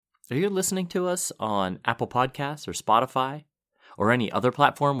Are you listening to us on Apple Podcasts or Spotify or any other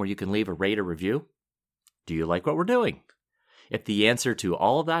platform where you can leave a rate or review? Do you like what we're doing? If the answer to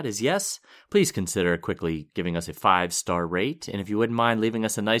all of that is yes, please consider quickly giving us a 5-star rate. And if you wouldn't mind leaving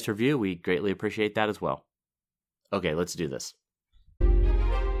us a nice review, we greatly appreciate that as well. Okay, let's do this.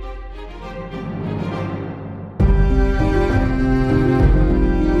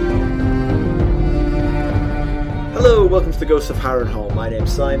 Hello, welcome to the Ghosts of Harrenhal. My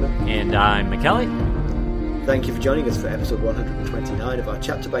name's Simon. And I'm McKelly. Thank you for joining us for episode 129 of our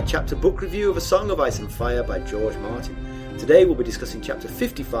chapter-by-chapter book review of A Song of Ice and Fire by George Martin. Today we'll be discussing chapter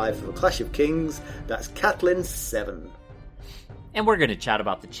 55 of A Clash of Kings, that's Catelyn 7. And we're going to chat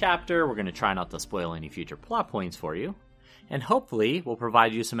about the chapter, we're going to try not to spoil any future plot points for you, and hopefully we'll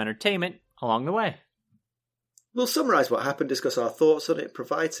provide you some entertainment along the way. We'll summarise what happened, discuss our thoughts on it,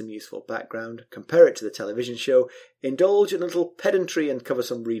 provide some useful background, compare it to the television show, indulge in a little pedantry and cover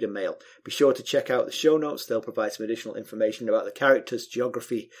some reader mail. Be sure to check out the show notes, they'll provide some additional information about the characters,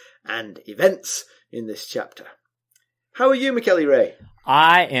 geography and events in this chapter. How are you, McKelly Ray?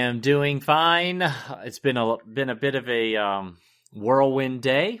 I am doing fine. It's been a bit of a whirlwind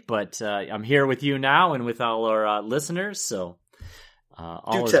day, but I'm here with you now and with all our listeners, so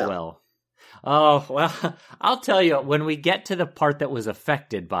all is well. Oh, well, I'll tell you, when we get to the part that was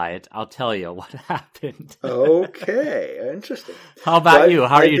affected by it, I'll tell you what happened. Okay, interesting. How about you?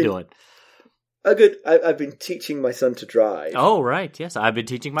 How are you doing? Good. I've been teaching my son to drive. Oh, right. Yes, I've been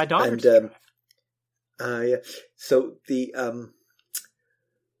teaching my daughter to drive. Yeah. So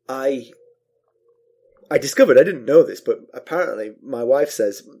I discovered, I didn't know this, but apparently my wife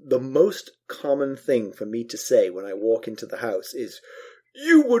says the most common thing for me to say when I walk into the house is,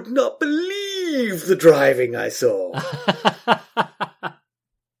 "You would not believe the driving I saw."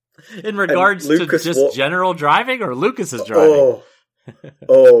 In regards to just general driving or Lucas's driving?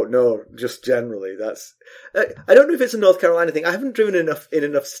 Oh no, just generally. That's. I don't know if it's a North Carolina thing. I haven't driven in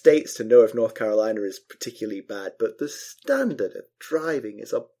enough states to know if North Carolina is particularly bad, but the standard of driving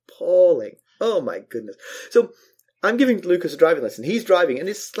is appalling. Oh my goodness. So I'm giving Lucas a driving lesson. He's driving, and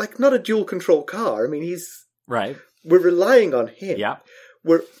it's like not a dual control car. I mean, he's right. We're relying on him. Yeah.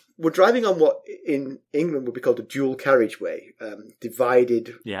 We're driving on what in England would be called a dual carriageway,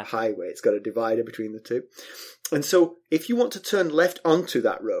 divided highway. It's got a divider between the two. And so if you want to turn left onto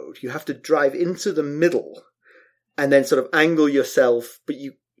that road, you have to drive into the middle and then sort of angle yourself. But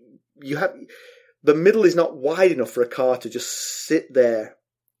you have, the middle is not wide enough for a car to just sit there,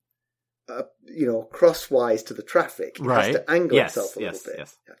 crosswise to the traffic. It has to angle itself a little bit.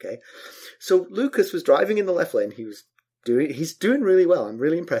 Yes. Okay. So Lucas was driving in the left lane. He's doing really well. I'm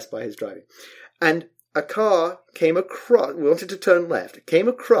really impressed by his driving. And a car came across, we wanted to turn left. It came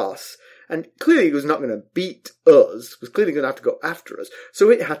across, and clearly it was not going to beat us, was clearly going to have to go after us.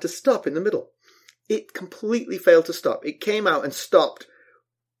 So it had to stop in the middle. It completely failed to stop. It came out and stopped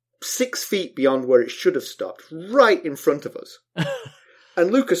 6 feet beyond where it should have stopped, right in front of us.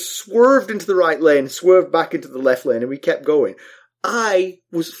 And Lucas swerved into the right lane, swerved back into the left lane, and we kept going. I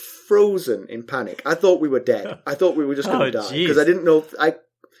was frozen in panic. I thought we were dead. I thought we were just going to die. Because I didn't know, I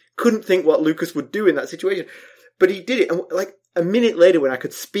couldn't think what Lucas would do in that situation. But he did it. And like a minute later when I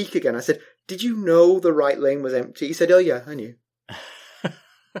could speak again, I said, "Did you know the right lane was empty?" He said, "Oh yeah, I knew."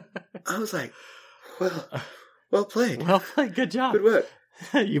 I was like, well played. Well played. Good job. Good work.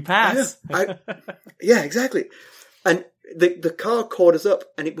 You passed. Yeah, exactly. And the car caught us up,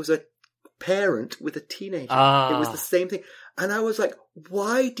 and it was a parent with a teenager. It was the same thing. And I was like,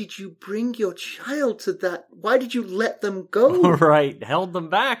 why did you bring your child to that? Why did you let them go? Right. Held them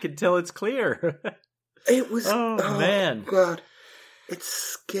back until it's clear. It was, oh man. God. It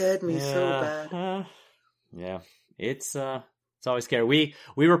scared me so bad. Yeah. It's always scary.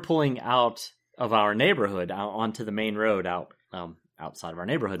 We were pulling out of our neighborhood out onto the main road outside of our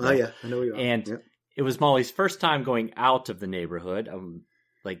neighborhood. Oh yeah, I know where you are. And it was Molly's first time going out of the neighborhood.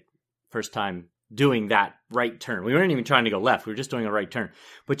 First time doing that right turn. We weren't even trying to go left. We were just doing a right turn.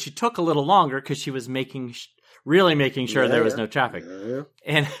 But she took a little longer because she was really making sure there was no traffic. Yeah.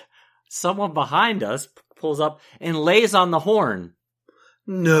 And someone behind us pulls up and lays on the horn.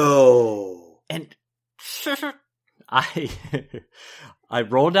 No. And I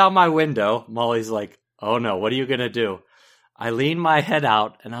rolled down my window. Molly's like, "Oh no, what are you going to do?" I leaned my head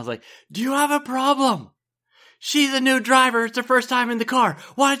out and I was like, "Do you have a problem? She's a new driver. It's her first time in the car.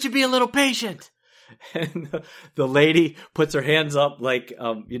 Why don't you be a little patient?" And the lady puts her hands up like,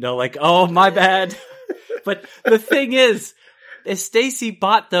 "Oh, my bad." But the thing is, if Stacy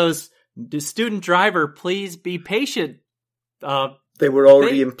bought those student driver, please be patient. They were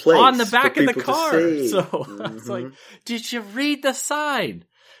already in place on the back of the car. So I was like, "Did you read the sign?"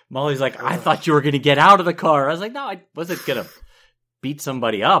 Molly's like, I thought you were going to get out of the car. I was like, no, I wasn't going to beat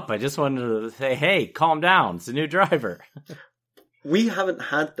somebody up. I just wanted to say, hey, calm down. It's a new driver. We haven't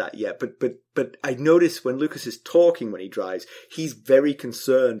had that yet, but I notice when Lucas is talking when he drives, he's very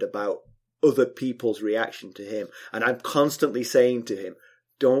concerned about other people's reaction to him. And I'm constantly saying to him,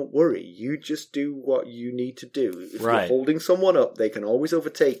 don't worry, you just do what you need to do. If you're holding someone up, they can always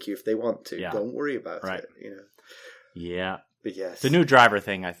overtake you if they want to. Yeah. Don't worry about it. Yeah. But yes. It's a new driver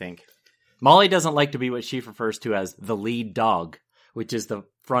thing, I think. Molly doesn't like to be what she refers to as the lead dog, which is the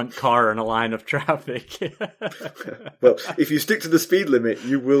front car in a line of traffic. Well, if you stick to the speed limit,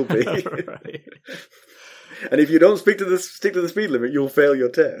 you will be. Right. And if you don't stick to the speed limit, you'll fail your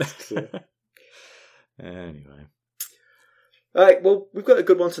test. So. Anyway. All right, well, we've got a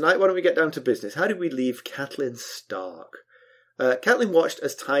good one tonight. Why don't we get down to business? How did we leave Catelyn Stark? Catelyn watched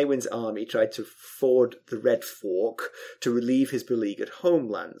as Tywin's army tried to ford the Red Fork to relieve his beleaguered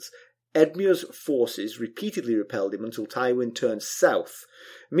homelands. Edmure's forces repeatedly repelled him until Tywin turned south.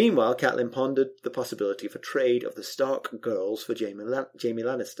 Meanwhile, Catelyn pondered the possibility of a trade of the Stark girls for Jaime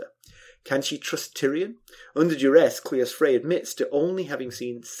Lannister. Can she trust Tyrion? Under duress, Cleos Frey admits to only having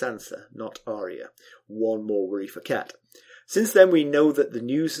seen Sansa, not Arya. One more worry for Cat. Since then, we know that the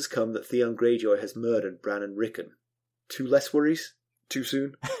news has come that Theon Greyjoy has murdered Bran and Rickon. 2 less worries? Too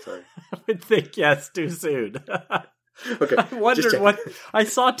soon? Sorry. I would think yes, too soon. Okay. I wondered what... I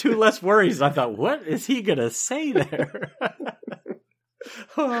saw 2 less worries. I thought, what is he going to say there?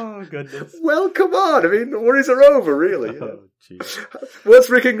 Oh, goodness. Well, come on. I mean, the worries are over, really. Oh, jeez. What's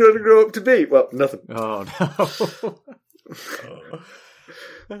Rickon going to grow up to be? Well, nothing. Oh,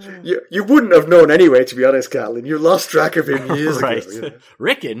 no. You wouldn't have known anyway, to be honest, Catelyn. You lost track of him years ago. You know?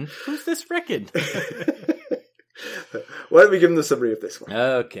 Rickon? Who's this Rickon? Why don't we give him the summary of this one?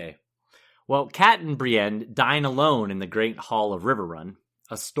 Okay. Well, Cat and Brienne dine alone in the great hall of Riverrun.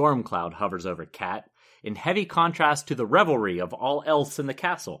 A storm cloud hovers over Cat, in heavy contrast to the revelry of all else in the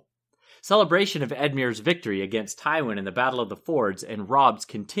castle. Celebration of Edmure's victory against Tywin in the Battle of the Fords and Robb's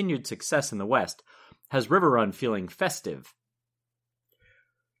continued success in the West has Riverrun feeling festive.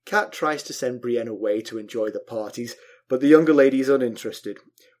 Cat tries to send Brienne away to enjoy the parties, but the younger lady is uninterested.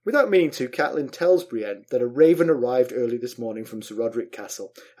 Without meaning to, Catelyn tells Brienne that a raven arrived early this morning from Sir Roderick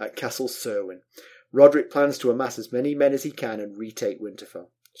Castle at Castle Serwyn. Roderick plans to amass as many men as he can and retake Winterfell.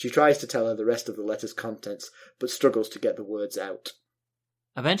 She tries to tell her the rest of the letter's contents, but struggles to get the words out.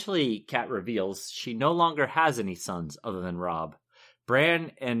 Eventually, Cat reveals she no longer has any sons other than Robb.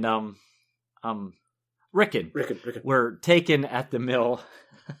 Bran and, Rickon were taken at the mill.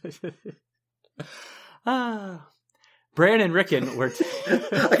 Bran and Rickon were...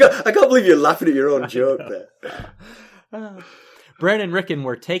 I can't believe you're laughing at your own joke there. Bran and Rickon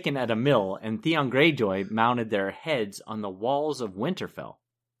were taken at a mill, and Theon Greyjoy mounted their heads on the walls of Winterfell.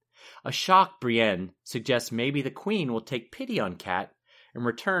 A shocked Brienne suggests maybe the Queen will take pity on Cat and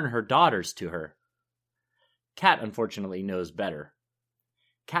return her daughters to her. Cat unfortunately knows better.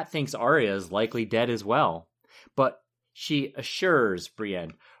 Cat thinks Arya is likely dead as well, but she assures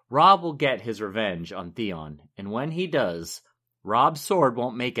Brienne Robb will get his revenge on Theon, and when he does, Robb's sword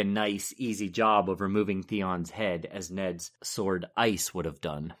won't make a nice, easy job of removing Theon's head as Ned's sword Ice would have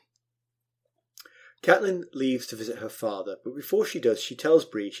done. Catelyn leaves to visit her father, but before she does, she tells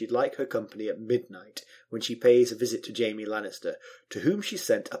Bree she'd like her company at midnight when she pays a visit to Jaime Lannister, to whom she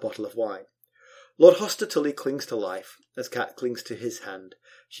sent a bottle of wine. Lord Hoster Tully clings to life, as Cat clings to his hand.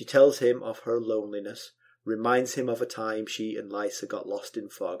 She tells him of her loneliness, reminds him of a time she and Lysa got lost in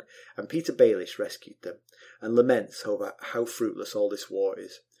fog, and Peter Baelish rescued them, and laments over how fruitless all this war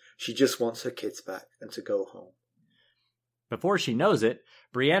is. She just wants her kids back and to go home. Before she knows it,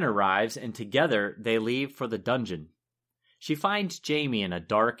 Brienne arrives, and together they leave for the dungeon. She finds Jaime in a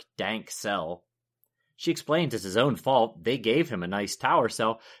dark, dank cell. She explains it's his own fault. They gave him a nice tower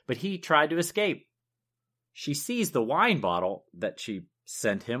cell, but he tried to escape. She sees the wine bottle that she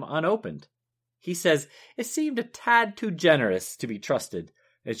sent him unopened. He says it seemed a tad too generous to be trusted,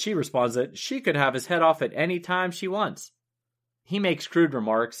 and she responds that she could have his head off at any time she wants. He makes crude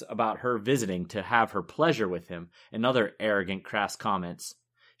remarks about her visiting to have her pleasure with him, and other arrogant, crass comments.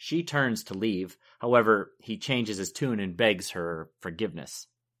 She turns to leave. However, he changes his tune and begs her forgiveness.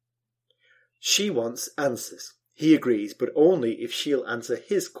 She wants answers. He agrees, but only if she'll answer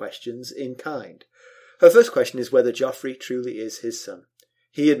his questions in kind. Her first question is whether Joffrey truly is his son.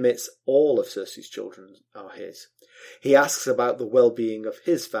 He admits all of Cersei's children are his. He asks about the well-being of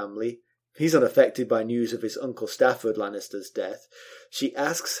his family. He's unaffected by news of his uncle Stafford Lannister's death. She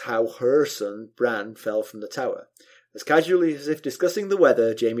asks how her son Bran fell from the tower. As casually as if discussing the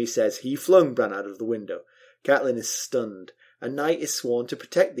weather, Jaime says he flung Bran out of the window. Catelyn is stunned, A knight is sworn to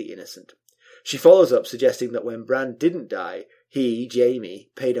protect the innocent. She follows up suggesting that when Bran didn't die, he, Jaime,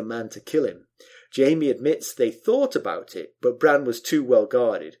 paid a man to kill him. Jaime admits they thought about it, but Bran was too well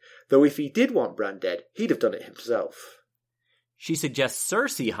guarded, though if he did want Bran dead, he'd have done it himself. She suggests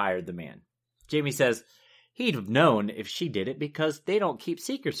Cersei hired the man. Jaime says he'd have known if she did it because they don't keep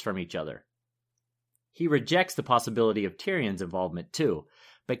secrets from each other. He rejects the possibility of Tyrion's involvement too,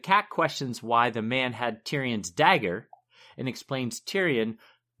 but Cat questions why the man had Tyrion's dagger and explains Tyrion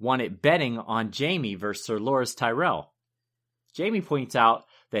won it betting on Jaime versus Sir Loras Tyrell. Jaime points out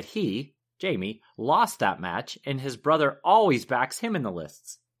that he, Jaime, lost that match and his brother always backs him in the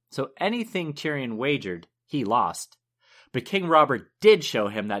lists. So anything Tyrion wagered, he lost. But King Robert did show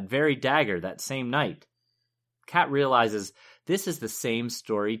him that very dagger that same night. Cat realizes this is the same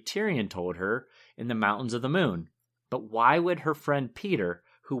story Tyrion told her in the Mountains of the Moon. But why would her friend Peter,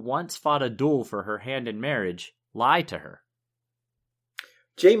 who once fought a duel for her hand in marriage, lie to her?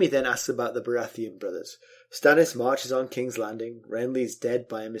 Jaime then asks about the Baratheon brothers. Stannis marches on King's Landing. Renly's dead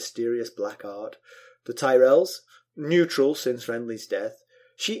by a mysterious black art. The Tyrells, neutral since Renly's death.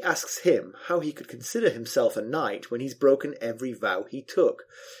 She asks him how he could consider himself a knight when he's broken every vow he took.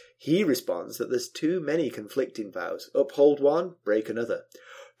 He responds that there's too many conflicting vows. Uphold one, break another.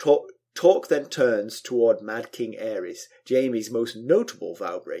 Talk then turns toward Mad King Aerys, Jaime's most notable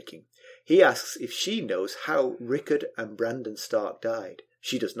vow-breaking. He asks if she knows how Rickard and Brandon Stark died.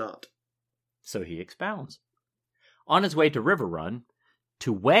 She does not. So he expounds. On his way to Riverrun,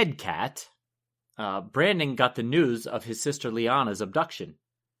 to wed Cat, Brandon got the news of his sister Lyanna's abduction.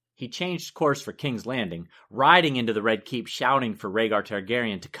 He changed course for King's Landing, riding into the Red Keep shouting for Rhaegar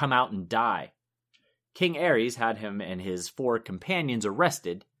Targaryen to come out and die. King Aerys had him and his 4 companions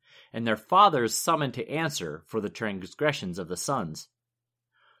arrested, and their fathers summoned to answer for the transgressions of the sons.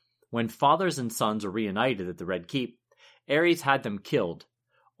 When fathers and sons were reunited at the Red Keep, Aerys had them killed.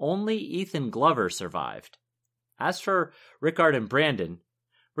 Only Ethan Glover survived. As for Rickard and Brandon,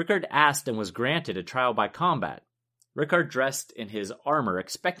 Rickard asked and was granted a trial by combat. Rickard dressed in his armor,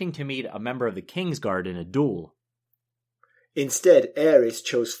 expecting to meet a member of the Kingsguard in a duel. Instead, Aerys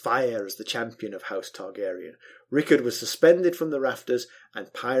chose fire as the champion of House Targaryen. Rickard was suspended from the rafters, and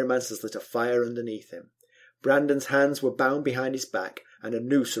pyromancers lit a fire underneath him. Brandon's hands were bound behind his back, and a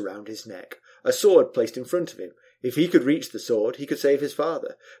noose around his neck. A sword placed in front of him. If he could reach the sword, he could save his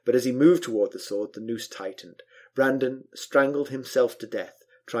father. But as he moved toward the sword, the noose tightened. Brandon strangled himself to death,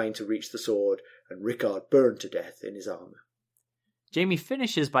 trying to reach the sword, and Rickard burned to death in his armor. Jaime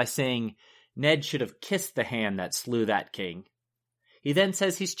finishes by saying Ned should have kissed the hand that slew that king. He then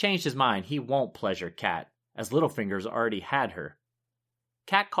says he's changed his mind. He won't pleasure Cat, as Littlefinger's already had her.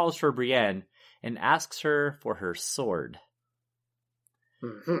 Cat calls for Brienne and asks her for her sword.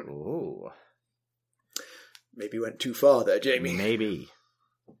 Mm-hmm. Ooh. Maybe went too far there, Jaime. Maybe.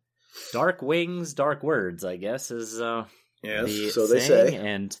 Dark wings, dark words, I guess, is yes, so they say.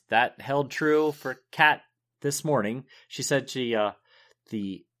 And that held true for Cat this morning. She said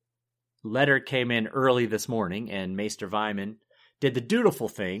the letter came in early this morning, and Maester Vyman did the dutiful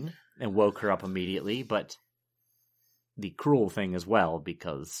thing and woke her up immediately, but the cruel thing as well,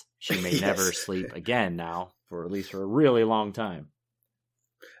 because she may never sleep again now, for at least for a really long time.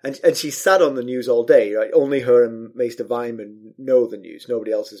 And she sat on the news all day, right? Only her and Maester Vyman know the news.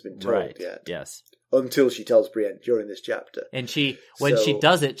 Nobody else has been told yet. Yes. Until she tells Brienne during this chapter. And when she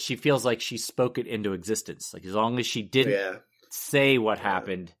does it, she feels like she spoke it into existence. Like, as long as she didn't say what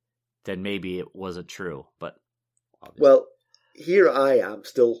happened, then maybe it wasn't true. But obviously. Well, here I am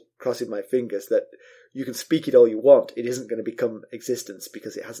still crossing my fingers that you can speak it all you want. It isn't going to become existence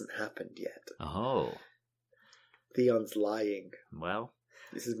because it hasn't happened yet. Oh. Theon's lying. Well.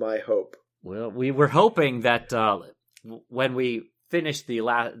 This is my hope. Well, we were hoping that when we finish the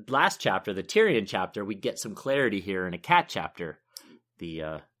last chapter, the Tyrion chapter, we'd get some clarity here in a Cat chapter.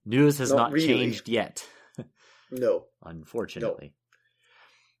 The news has not really changed yet. No. Unfortunately. No.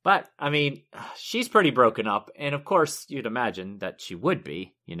 But, I mean, she's pretty broken up, and of course you'd imagine that she would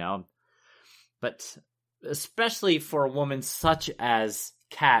be, you know. But especially for a woman such as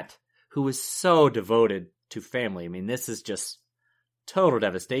Cat, who is so devoted to family. I mean, this is just total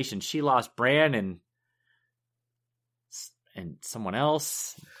devastation. She lost Bran and someone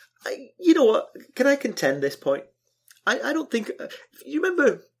else. You know what? Can I contend this point? I don't think... you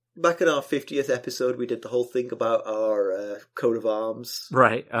remember back in our 50th episode, we did the whole thing about our coat of arms?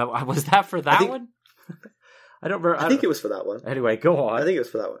 Right. Was that for that one? I don't remember. I think it was for that one. Anyway, go on. I think it was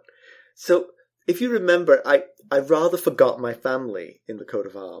for that one. So, if you remember, I rather forgot my family in the coat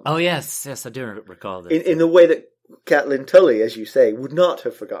of arms. Oh, yes. Yes, I do recall this. In the way that Catelyn Tully, as you say, would not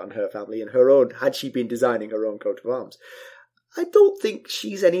have forgotten her family in her own, had she been designing her own coat of arms. I don't think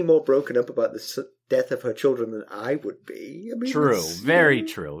she's any more broken up about the death of her children than I would be. I mean, true, very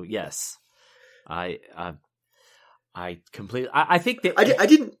true. Yes, I completely. I think that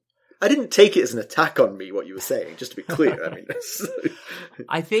I didn't take it as an attack on me. What you were saying, just to be clear. I mean,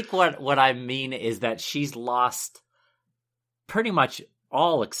 I think what I mean is that she's lost pretty much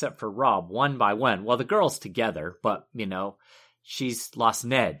all except for Rob, one by one. Well, the girls together, but she's lost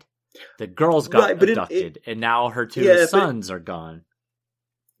Ned. The girls got abducted, and now her two sons are gone.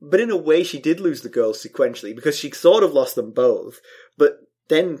 But in a way, she did lose the girls sequentially, because she sort of lost them both, but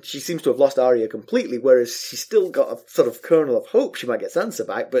then she seems to have lost Arya completely, whereas she's still got a sort of kernel of hope she might get Sansa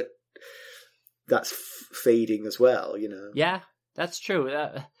back, but that's fading as well, Yeah, that's true.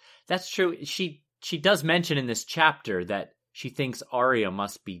 That's true. She does mention in this chapter that she thinks Arya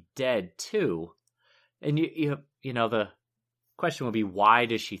must be dead, too. And, the question would be, why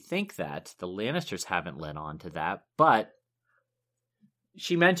does she think that? The Lannisters haven't led on to that, but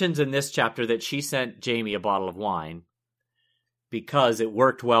she mentions in this chapter that she sent Jaime a bottle of wine because it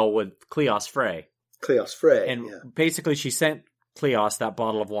worked well with Cleos Frey. And basically she sent Cleos that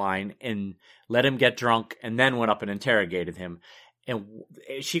bottle of wine and let him get drunk and then went up and interrogated him. And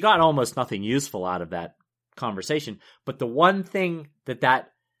she got almost nothing useful out of that conversation. But the one thing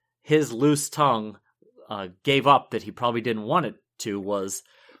that his loose tongue gave up that he probably didn't want it to was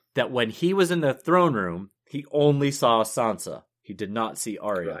that when he was in the throne room, he only saw Sansa. He did not see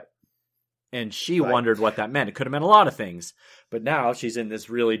Arya. Right. And she wondered what that meant. It could have meant a lot of things. But now she's in this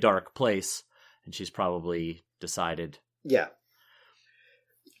really dark place, and she's probably decided. Yeah.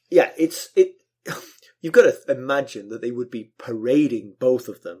 Yeah, you've got to imagine that they would be parading both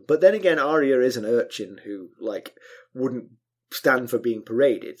of them. But then again, Arya is an urchin who, wouldn't stand for being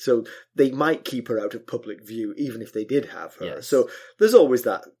paraded. So they might keep her out of public view, even if they did have her. Yes. So there's always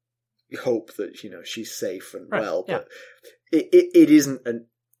that hope that, she's safe and well. But it isn't,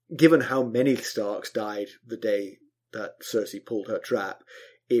 given how many Starks died the day that Cersei pulled her trap,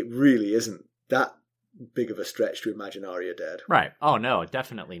 it really isn't that big of a stretch to imagine Arya dead. Right. Oh, no,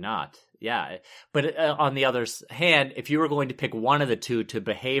 definitely not. Yeah. But on the other hand, if you were going to pick one of the two to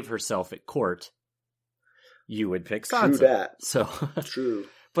behave herself at court, you would pick Sansa. True that. So, true.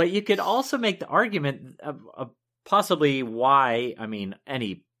 But you could also make the argument of possibly why,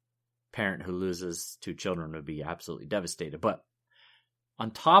 any parent who loses two children would be absolutely devastated. But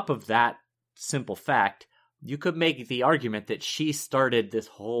on top of that simple fact, you could make the argument that she started this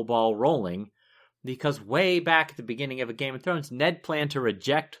whole ball rolling because way back at the beginning of A Game of Thrones, Ned planned to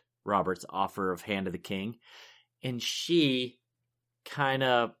reject Robert's offer of Hand of the King, and she kind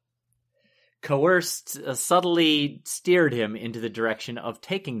of coerced, subtly steered him into the direction of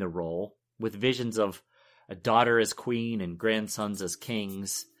taking the role with visions of a daughter as queen and grandsons as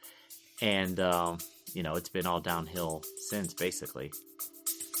kings. And, it's been all downhill since, basically.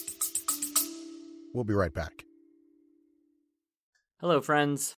 We'll be right back. Hello,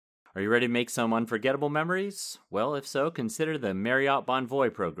 friends. Are you ready to make some unforgettable memories? Well, if so, consider the Marriott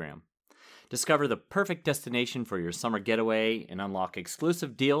Bonvoy program. Discover the perfect destination for your summer getaway and unlock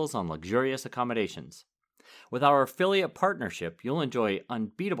exclusive deals on luxurious accommodations. With our affiliate partnership, you'll enjoy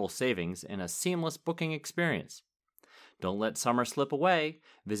unbeatable savings and a seamless booking experience. Don't let summer slip away.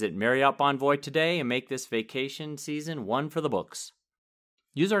 Visit Marriott Bonvoy today and make this vacation season one for the books.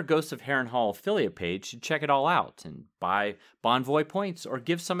 Use our Ghosts of Harrenhal affiliate page to check it all out and buy Bonvoy points or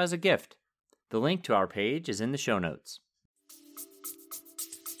give some as a gift. The link to our page is in the show notes.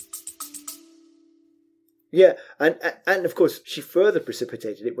 Yeah, and of course, she further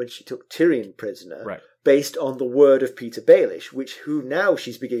precipitated it when she took Tyrion prisoner, right, based on the word of Peter Baelish, who now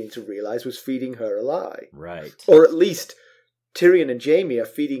she's beginning to realise was feeding her a lie. Right. Or at least Tyrion and Jaime are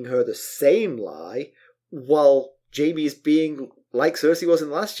feeding her the same lie, while Jaime is being, like Cersei was in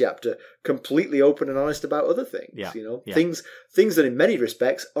the last chapter, completely open and honest about other things. Yeah. Things that in many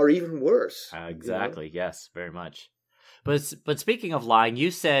respects are even worse. Exactly. Yes, very much. But speaking of lying,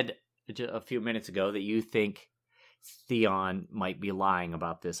 you said a few minutes ago that you think Theon might be lying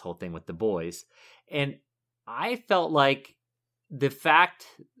about this whole thing with the boys. And I felt like the fact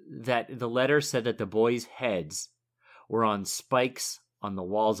that the letter said that the boys' heads were on spikes on the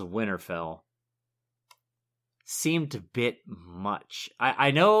walls of Winterfell seemed a bit much.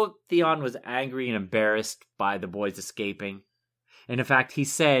 I know Theon was angry and embarrassed by the boys escaping. And in fact, he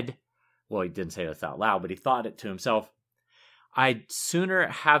said, well, he didn't say this out loud, but he thought it to himself, I'd sooner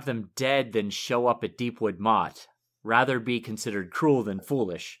have them dead than show up at Deepwood Motte. Rather be considered cruel than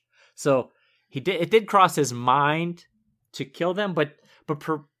foolish. So it did cross his mind to kill them, but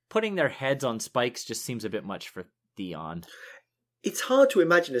putting their heads on spikes just seems a bit much for Theon. it's hard to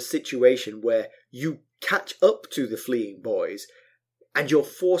imagine a situation where you catch up to the fleeing boys and you're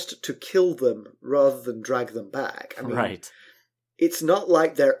forced to kill them rather than drag them back. I mean, right. It's not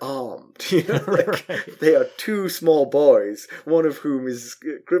like they're armed, you know. Like, right. They are two small boys, one of whom is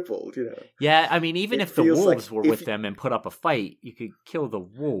crippled, you know. Yeah, I mean, even if the wolves were with them and put up a fight, you could kill the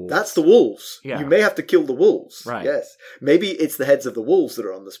wolves. That's the wolves. Yeah. You may have to kill the wolves. Right. Yes. Maybe it's the heads of the wolves that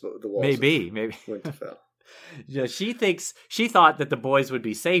are on the walls. Maybe. Winterfell. Yeah, she thought that the boys would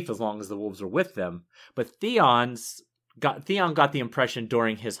be safe as long as the wolves were with them, but Theon got the impression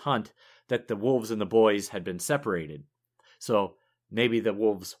during his hunt that the wolves and the boys had been separated. So maybe the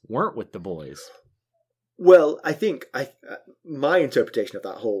wolves weren't with the boys. Well, I think my interpretation of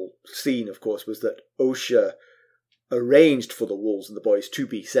that whole scene, of course, was that Osha arranged for the wolves and the boys to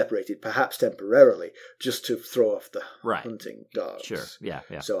be separated, perhaps temporarily, just to throw off the hunting dogs. Sure, yeah.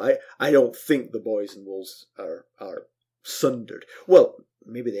 So I don't think the boys and wolves are sundered. Well,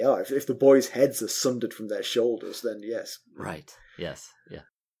 maybe they are. If the boys' heads are sundered from their shoulders, then yes. Right, yes, yeah.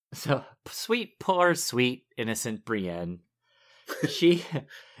 So, poor, sweet, innocent Brienne. She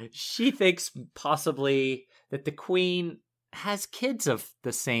thinks possibly that the queen has kids of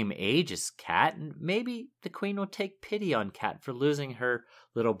the same age as Cat, and maybe the queen will take pity on Cat for losing her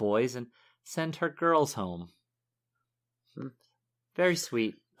little boys and send her girls home. Very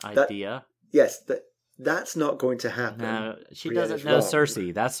sweet idea. That's not going to happen. No, she doesn't know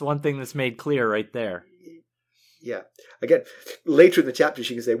Cersei. That's one thing that's made clear right there. Yeah. Again, later in the chapter,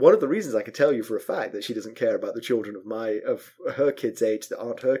 she can say, one of the reasons I can tell you for a fact that she doesn't care about the children of her kids' age that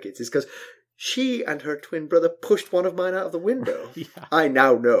aren't her kids is because she and her twin brother pushed one of mine out of the window. Yeah. I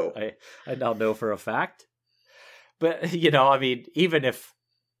now know. I now know for a fact. But, I mean, even if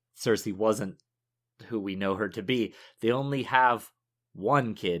Cersei wasn't who we know her to be, they only have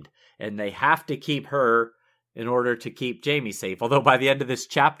one kid, and they have to keep her in order to keep Jaime safe. Although by the end of this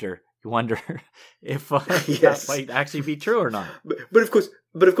chapter, you wonder if that might actually be true or not. But of course,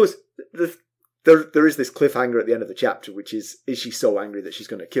 there is this cliffhanger at the end of the chapter, which is she so angry that she's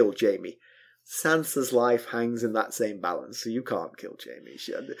going to kill Jaime? Sansa's life hangs in that same balance, so you can't kill Jaime.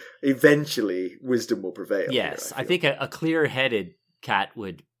 Eventually, wisdom will prevail. Yes, I think a clear-headed Cat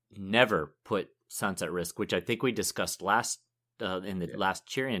would never put Sansa at risk, which I think we discussed last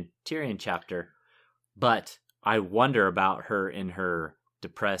Tyrion chapter. But I wonder about her in her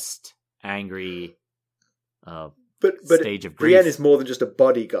depressed, angry stage of grief. Brienne is more than just a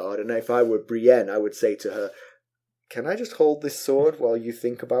bodyguard, and if I were Brienne, I would say to her, can I just hold this sword while you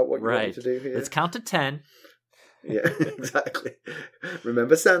think about what you want to do here? Let's count to 10. Yeah, exactly.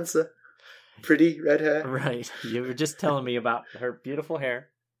 Remember Sansa? Pretty red hair. Right. You were just telling me about her beautiful hair.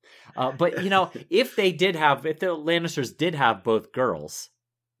 But, if the Lannisters did have both girls,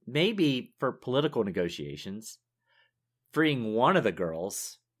 maybe for political negotiations, freeing one of the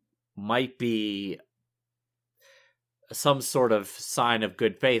girls might be some sort of sign of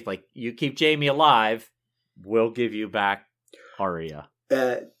good faith. Like, you keep Jaime alive, we'll give you back Arya.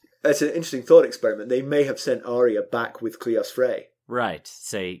 That's an interesting thought experiment. They may have sent Arya back with Cleos Frey. Right.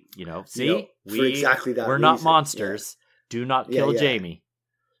 Say, for exactly that we're reason. Not monsters. Yeah. Do not kill Jaime.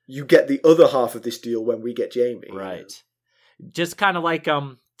 You get the other half of this deal when we get Jaime. Right. Just kind of like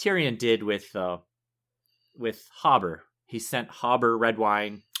Tyrion did with Hobber. He sent Hobber red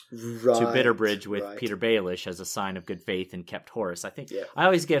wine to Bitterbridge with Peter Baelish as a sign of good faith and kept Horus. I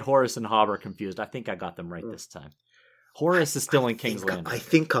always get Horus and Hobber confused. I think I got them right this time. Horus is still in King's Landing. I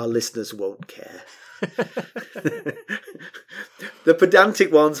think our listeners won't care. The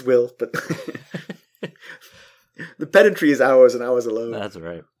pedantic ones will, but the pedantry is ours and ours alone. That's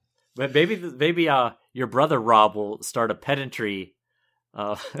right. But maybe your brother Rob will start a pedantry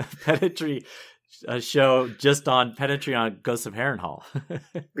show just on pedantry on Ghosts of Harrenhal.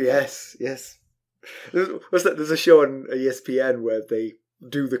 Yes. There's a show on ESPN where they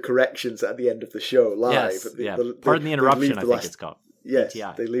do the corrections at the end of the show live. Yes, Pardon the interruption, I think it's called. Yes,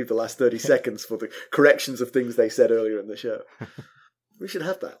 PTI. They leave the last 30 seconds for the corrections of things they said earlier in the show. We should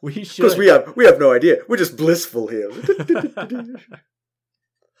have that. We should. Because we have no idea. We're just blissful here.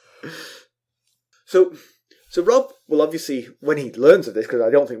 So Robb will obviously, when he learns of this, because I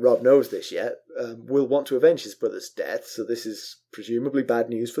don't think Robb knows this yet, will want to avenge his brother's death. So this is presumably bad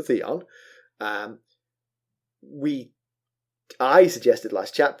news for Theon. I suggested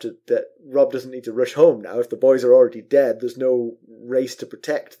last chapter that Robb doesn't need to rush home now. If the boys are already dead, there's no race to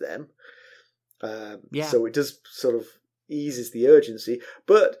protect them. So it does sort of eases the urgency,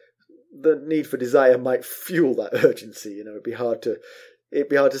 but the need for desire might fuel that urgency. It'd be hard to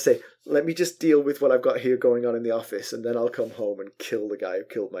say, let me just deal with what I've got here going on in the office, and then I'll come home and kill the guy who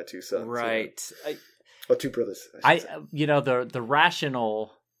killed my two sons. Right. Or two brothers. The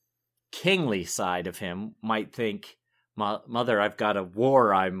rational, kingly side of him might think, Mother, I've got a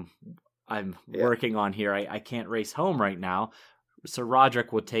war I'm working on here. I can't race home right now. So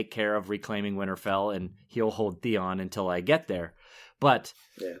Roderick will take care of reclaiming Winterfell, and he'll hold Theon until I get there. But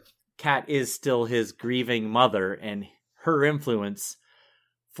Cat is still his grieving mother, and her influence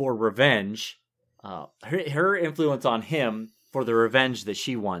for revenge, her influence on him for the revenge that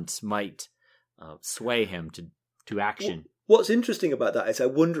she wants might sway him to action. What's interesting about that is I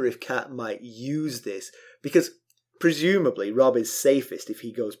wonder if Cat might use this, because presumably Robb is safest if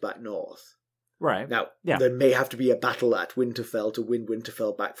he goes back north. Right. Now, there may have to be a battle at Winterfell to win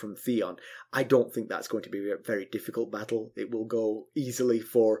Winterfell back from Theon. I don't think that's going to be a very difficult battle. It will go easily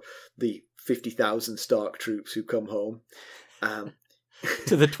for the 50,000 Stark troops who come home.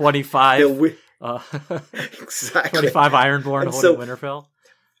 To the 25. Exactly. 25 Ironborn holding Winterfell.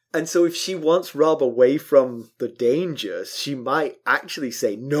 And so if she wants Robb away from the dangers, she might actually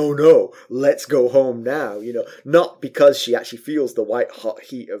say, no, let's go home now. Not because she actually feels the white hot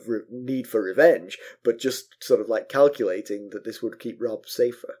heat of need for revenge, but just sort of like calculating that this would keep Robb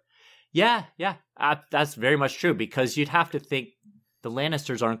safer. Yeah. That's very much true, because you'd have to think the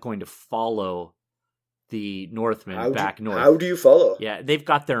Lannisters aren't going to follow the Northmen back north. How do you follow? Yeah, they've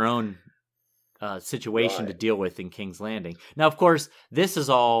got their own situation to deal with in King's Landing. Now, of course, this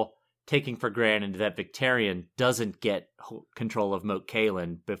is all taking for granted that Victarion doesn't get control of Moat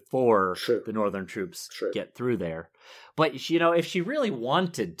Cailin before the northern troops get through there. But, if she really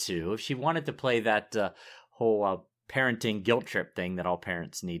wanted to, if she wanted to play that whole parenting guilt trip thing that all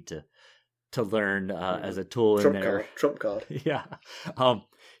parents need to learn as a tool in there. Trump card. Yeah.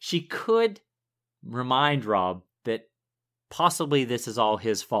 She could remind Robb that possibly this is all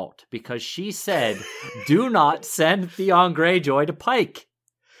his fault, because she said, do not send Theon Greyjoy to Pike.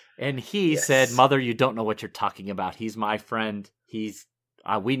 And he said, Mother, you don't know what you're talking about. He's my friend.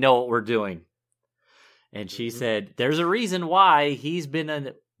 We know what we're doing. And she said, there's a reason why he's been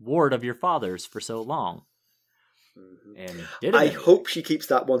a ward of your father's for so long. And I hope she keeps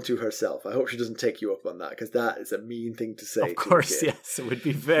that one to herself. I hope she doesn't take you up on that, because that is a mean thing to say. Of course, yes. It would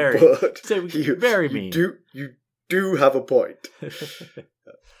be very mean. You do have a point.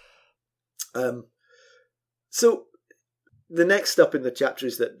 So the next stop in the chapter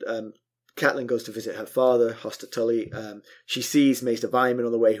is that Catelyn goes to visit her father, Hoster Tully. She sees Maester Vyman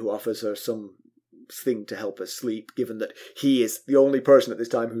on the way, who offers her some thing to help her sleep, given that he is the only person at this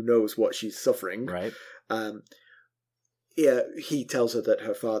time who knows what she's suffering. Right. He tells her that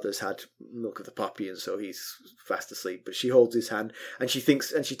her father's had milk of the poppy, and so he's fast asleep. But she holds his hand, and she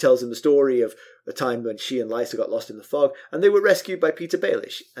tells him the story of the time when she and Lysa got lost in the fog, and they were rescued by Peter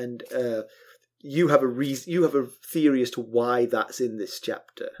Baelish. And you have a theory as to why that's in this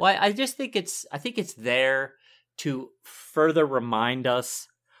chapter. Well, I think it's there to further remind us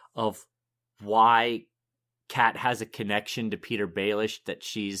of why Kat has a connection to Peter Baelish, that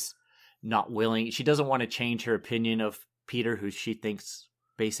she's not willing. She doesn't want to change her opinion of Peter, who she thinks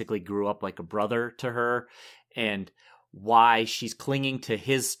basically grew up like a brother to her, and why she's clinging to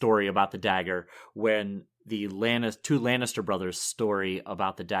his story about the dagger when the two Lannister brothers' story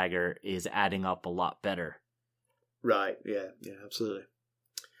about the dagger is adding up a lot better. Right, yeah, absolutely.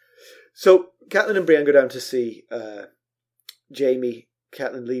 So Catelyn and Brienne go down to see Jaime.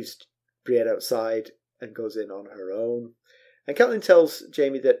 Catelyn leaves Brienne outside and goes in on her own. And Catelyn tells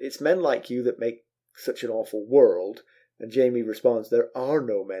Jaime that it's men like you that make such an awful world. And Jaime responds, there are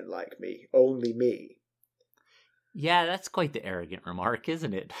no men like me, only me. Yeah, that's quite the arrogant remark,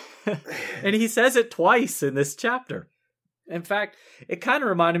 isn't it? And he says it twice in this chapter. In fact, it kind of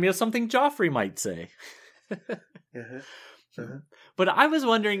reminded me of something Joffrey might say. But I was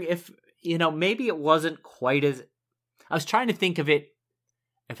wondering if, maybe it wasn't quite as... I was trying to think of it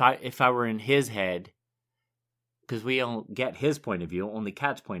if I were in his head, because we don't get his point of view, only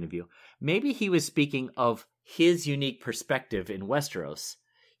Kat's point of view. Maybe he was speaking of his unique perspective in Westeros.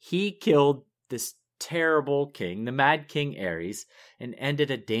 He killed this terrible king, the Mad King Aerys, and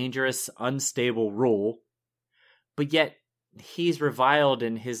ended a dangerous, unstable rule. But yet, he's reviled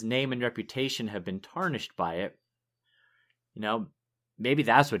and his name and reputation have been tarnished by it. Maybe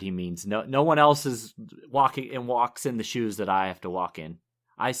that's what he means. No one else is walks in the shoes that I have to walk in.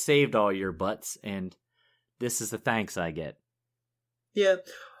 I saved all your butts, and this is the thanks I get. Yeah.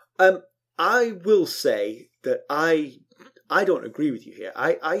 I will say that I don't agree with you here.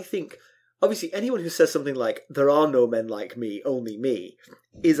 I think, obviously, anyone who says something like, there are no men like me, only me,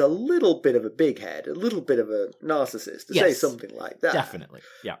 is a little bit of a big head, a little bit of a narcissist to say something like that. Definitely,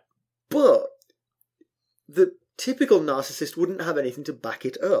 yeah. But the typical narcissist wouldn't have anything to back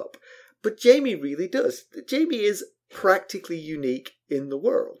it up. But Jaime really does. Jaime is practically unique in the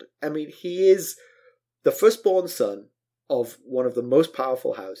world. I mean, he is the firstborn son of one of the most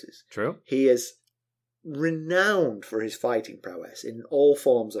powerful houses. True. He is renowned for his fighting prowess in all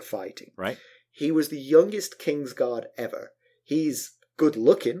forms of fighting. Right. He was the youngest Kingsguard ever. He's good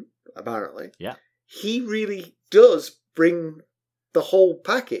looking, apparently. Yeah. He really does bring the whole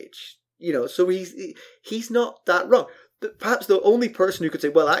package, so he's not that wrong. Perhaps the only person who could say,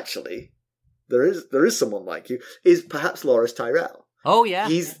 well, actually, there is someone like you, is perhaps Loras Tyrell. Oh, yeah.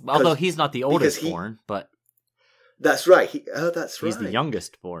 Although he's not the oldest born, but... That's right. That's right. He's the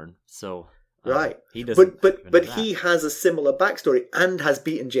youngest born, so... right. He doesn't... But he has a similar backstory and has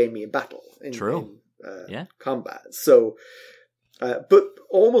beaten Jaime in battle. True. In combat. So... but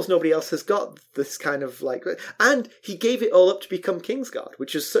almost nobody else has got this kind of and he gave it all up to become Kingsguard,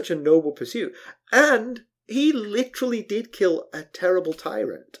 which is such a noble pursuit. And he literally did kill a terrible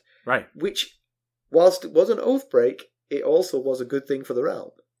tyrant. Right. Which, whilst it was an oath break, it also was a good thing for the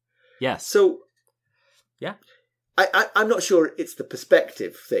realm. Yes. So, yeah. I'm not sure it's the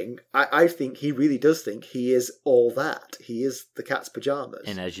perspective thing. I think he really does think he is all that. He is the cat's pajamas.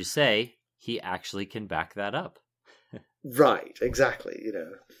 And as you say, he actually can back that up. Right, exactly,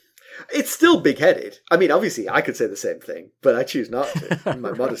 It's still big-headed. I mean, obviously, I could say the same thing, but I choose not to, in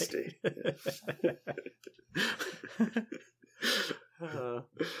my modesty.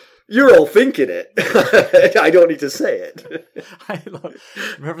 You're all thinking it. I don't need to say it.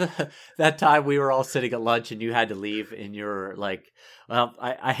 Remember that time we were all sitting at lunch and you had to leave and you're like, well,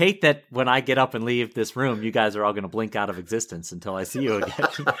 I hate that when I get up and leave this room, you guys are all going to blink out of existence until I see you again.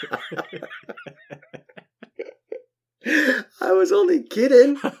 I was only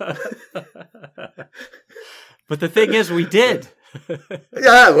kidding. But the thing is, we did.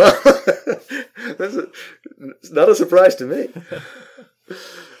 Yeah, well, it's not a surprise to me.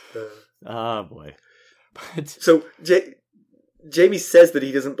 Oh, boy. So, Jaime says that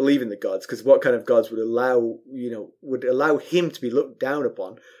he doesn't believe in the gods, because what kind of gods would allow him to be looked down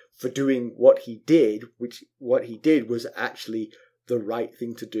upon for doing what he did, which what he did was actually the right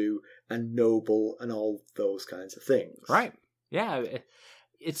thing to do and noble and all those kinds of things. Right. Yeah.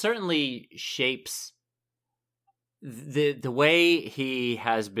 It certainly shapes the way he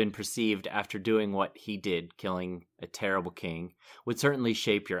has been perceived after doing what he did, killing a terrible king, would certainly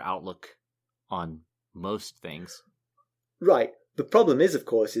shape your outlook on most things. Right. The problem is, of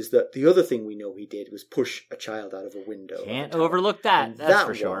course, is that the other thing we know he did was push a child out of a window. Can't overlook that. That's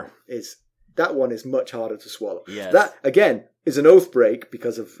for sure. That one is much harder to swallow. Yes. That, again, is an oath break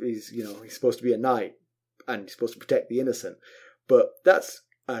because of he's supposed to be a knight and he's supposed to protect the innocent. But that's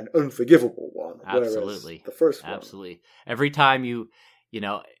an unforgivable one. Absolutely. The first one. Absolutely. Every time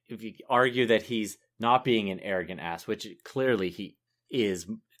if you argue that he's not being an arrogant ass, which clearly he is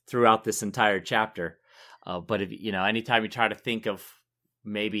throughout this entire chapter, but if anytime you try to think of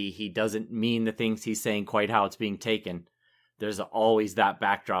maybe he doesn't mean the things he's saying quite how it's being taken, there's always that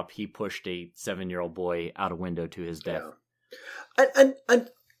backdrop. He pushed a 7-year-old boy out a window to his death. Yeah. And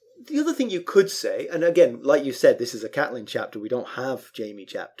the other thing you could say, and again, like you said, this is a Catelyn chapter. We don't have Jaime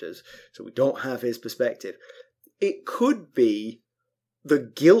chapters, so we don't have his perspective. It could be the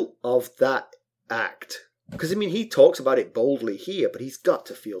guilt of that act. Because, he talks about it boldly here, but he's got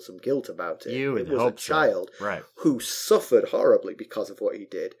to feel some guilt about it. You would hope hope a child right. who suffered horribly because of what he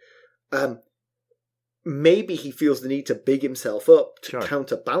did. Maybe he feels the need to big himself up to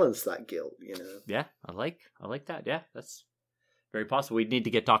counterbalance that guilt, Yeah, I like that. Yeah, that's very possible. We'd need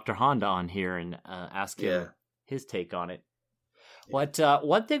to get Dr. Honda on here and ask him his take on it. Yeah.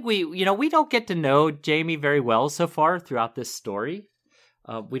 One thing we don't get to know Jaime very well so far throughout this story.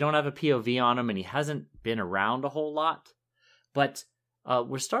 We don't have a POV on him, and he hasn't been around a whole lot. But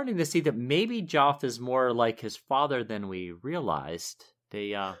we're starting to see that maybe Joff is more like his father than we realized.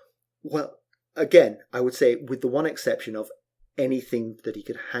 Well, again, I would say with the one exception of anything that he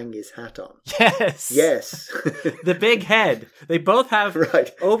could hang his hat on. Yes. Yes. The big head. They both have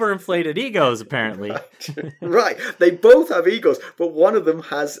overinflated egos, apparently. Right. They both have egos, but one of them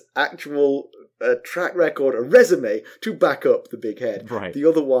has actual track record, a resume to back up the big head. Right. The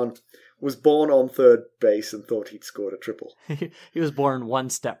other one was born on third base and thought he'd scored a triple. He was born one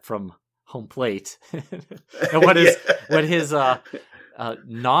step from home plate. And when his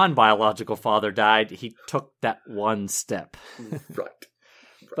non-biological father died, he took that one step. Right.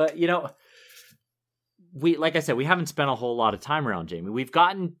 But, like I said, we haven't spent a whole lot of time around Jaime. We've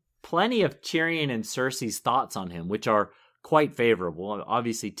gotten plenty of Tyrion and Cersei's thoughts on him, which are quite favorable.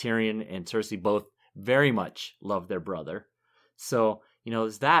 Obviously, Tyrion and Cersei both very much love their brother. So,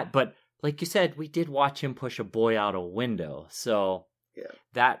 there's that. But like you said, we did watch him push a boy out a window. So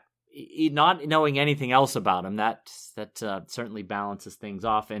that not knowing anything else about him, that certainly balances things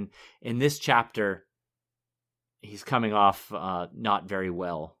off. And in this chapter, he's coming off not very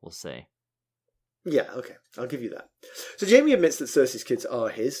well, we'll say. Yeah, okay. I'll give you that. So Jaime admits that Cersei's kids are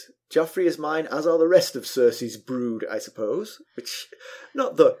his. Joffrey is mine, as are the rest of Cersei's brood, I suppose. Which,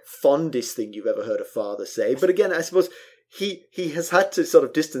 not the fondest thing you've ever heard a father say. But again, I suppose he has had to sort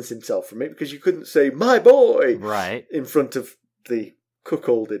of distance himself from it because you couldn't say, my boy, right, in front of the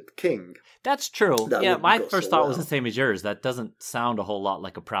cuckolded king. That's true. My first thought was the same as yours. That doesn't sound a whole lot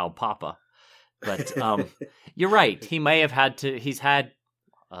like a proud papa. But you're right. He may have had to, he's had,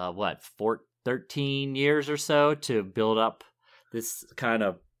 13 years or so to build up this kind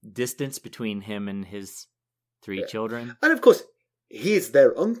of distance between him and his three children. And of course, he is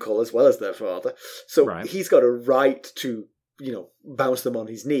their uncle as well as their father. So he's got a right to, bounce them on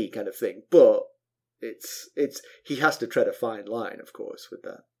his knee kind of thing. But he has to tread a fine line, of course, with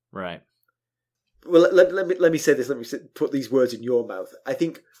that. Right. Well, let me say this. Let me put these words in your mouth. I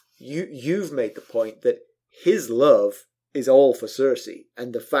think you've made the point that his love is all for Cersei,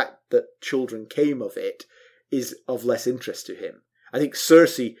 and the fact that children came of it is of less interest to him. I think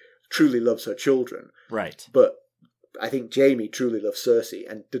Cersei truly loves her children. Right. But I think Jaime truly loves Cersei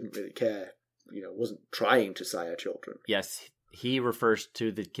and didn't really care, wasn't trying to sire children. Yes, he refers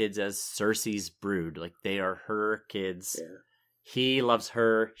to the kids as Cersei's brood, like they are her kids. Yeah. He loves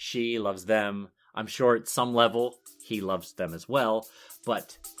her, she loves them. I'm sure at some level he loves them as well,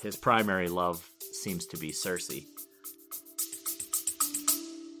 but his primary love seems to be Cersei.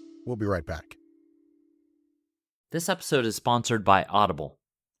 We'll be right back. This episode is sponsored by Audible.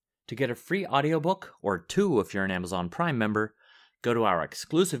 To get a free audiobook, or 2 if you're an Amazon Prime member, go to our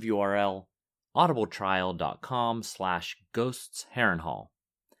exclusive URL, audibletrial.com/ghostsharrenhal.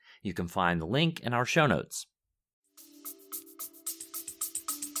 You can find the link in our show notes.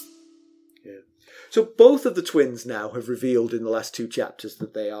 Yeah. So both of the twins now have revealed in the last 2 chapters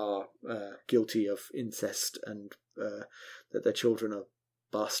that they are guilty of incest and that their children are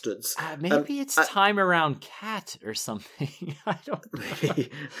bastards. Maybe it's time around Cat or something. I don't know.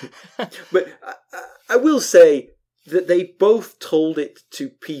 But I will say that they both told it to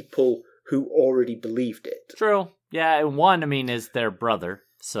people who already believed it. True. Yeah, and one, is their brother.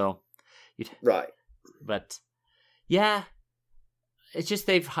 So, right. But yeah, it's just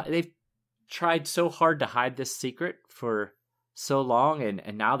they've tried so hard to hide this secret for so long,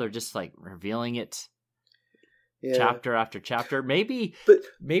 and now they're just like revealing it. Yeah. Chapter after chapter. Maybe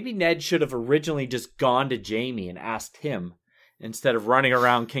Ned should have originally just gone to Jaime and asked him instead of running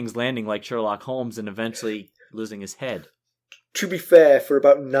around King's Landing like Sherlock Holmes and eventually losing his head. To be fair, for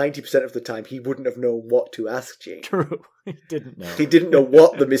about 90% of the time, he wouldn't have known what to ask Jaime. True. He didn't know. He didn't know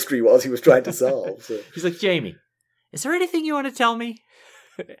what the mystery was he was trying to solve. So. He's like, Jaime, is there anything you want to tell me?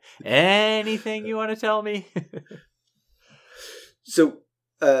 Anything you want to tell me? So,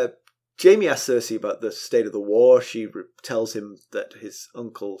 Jaime asks Cersei about the state of the war. She tells him that his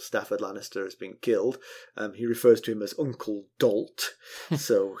uncle Stafford Lannister has been killed. He refers to him as Uncle Dolt,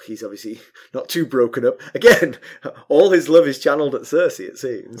 so he's obviously not too broken up. Again, all his love is channeled at Cersei, it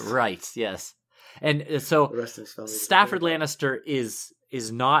seems. Right, yes. And so Stafford Lannister is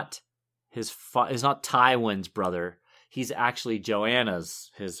not is not Tywin's brother. He's actually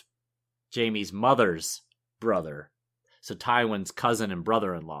Jaime's mother's brother. So Tywin's cousin and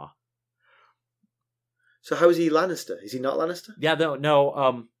brother-in-law. So how is he Lannister? Is he not Lannister? Yeah,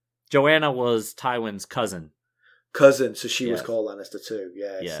 no. Joanna was Tywin's cousin. So she was called Lannister too.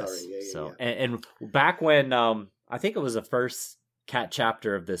 Yeah, yes. Sorry. Yeah. And back when, I think it was the first Cat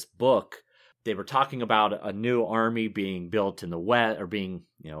chapter of this book, they were talking about a new army being built in the West, or being,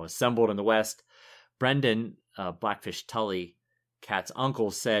 assembled in the West. Brendan, Blackfish Tully, Cat's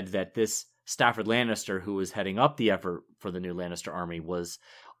uncle, said that this Stafford Lannister, who was heading up the effort for the new Lannister army, was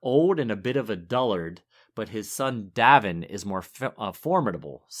old and a bit of a dullard, but his son Davin is more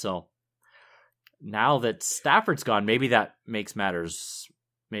formidable. So now that Stafford's gone, maybe that makes matters.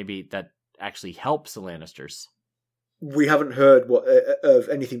 Maybe that actually helps the Lannisters. We haven't heard of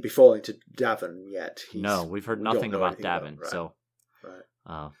anything befalling to Davin yet. No, we've heard nothing about Davin. Right. So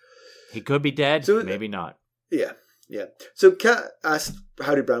he could be dead, so, maybe not. Yeah. So Cat asked,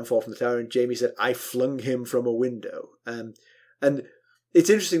 how did Bran fall from the tower? And Jaime said, I flung him from a window. And it's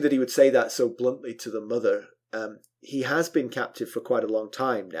interesting that he would say that so bluntly to the mother. He has been captive for quite a long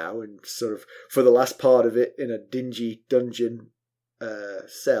time now, and sort of for the last part of it in a dingy dungeon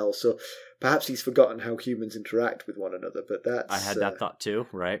cell. So perhaps he's forgotten how humans interact with one another. But I had that thought too,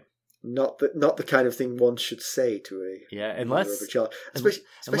 right? not the kind of thing one should say to unless a child,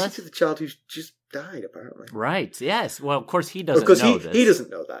 especially to the child who's just died, apparently. Right. Yes. Well, of course he doesn't know this. He doesn't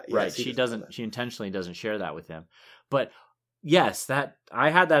know that. Yes, right. She doesn't. She intentionally doesn't share that with him. But yes, that I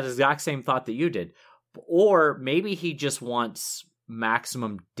had that exact same thought that you did. Or maybe he just wants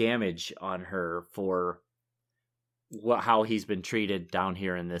maximum damage on her for how he's been treated down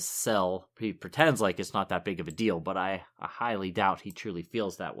here in this cell. He pretends like it's not that big of a deal, but I highly doubt he truly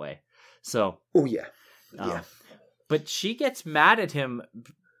feels that way. So, oh yeah, yeah. But she gets mad at him.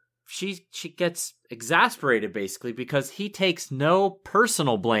 She gets exasperated basically because he takes no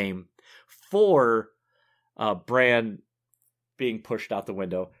personal blame for Bran being pushed out the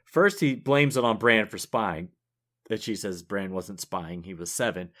window. First, he blames it on Bran for spying. That she says Bran wasn't spying; he was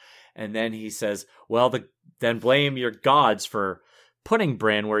 7. And then he says, "Well, then blame your gods for putting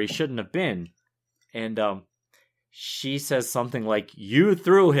Bran where he shouldn't have been." And she says something like, "You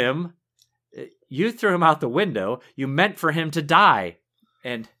threw him out the window. You meant for him to die."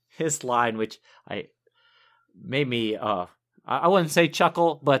 And his line, which made me, I wouldn't say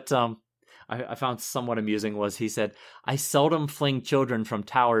chuckle, but I found somewhat amusing, was he said, "I seldom fling children from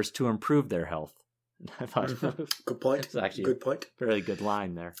towers to improve their health." I thought, good point. It's actually good point. A really good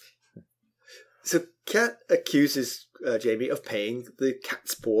line there. So Cat accuses Jaime of paying the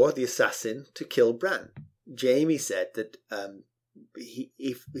cat's paw, the assassin, to kill Bran. Jaime said that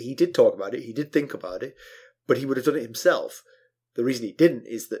if he did talk about it, he did think about it, but he would have done it himself. The reason he didn't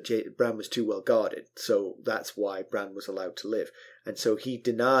is that Bran was too well guarded, so that's why Bran was allowed to live. And so he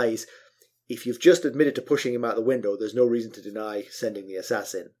denies, if you've just admitted to pushing him out the window, there's no reason to deny sending the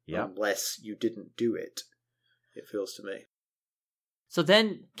assassin, unless you didn't do it, it feels to me. So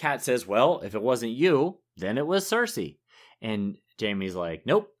then Cat says, "Well, if it wasn't you, then it was Cersei." And Jaime's like,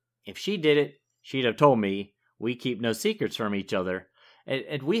 "Nope, if she did it, she'd have told me. We keep no secrets from each other."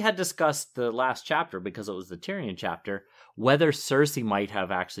 And we had discussed the last chapter, because it was the Tyrion chapter, whether Cersei might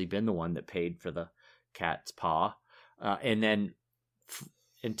have actually been the one that paid for the cat's paw, and then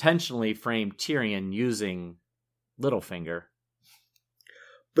intentionally framed Tyrion using Littlefinger.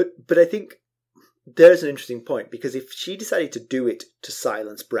 But I think there's an interesting point, because if she decided to do it to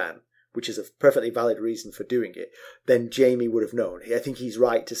silence Bran, which is a perfectly valid reason for doing it, then Jaime would have known. I think he's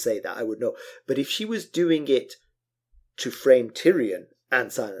right to say that, I would know. But if she was doing it to frame Tyrion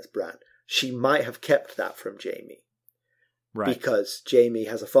and silence Bran, she might have kept that from Jaime. Right. Because Jaime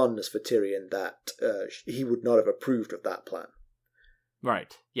has a fondness for Tyrion that he would not have approved of that plan.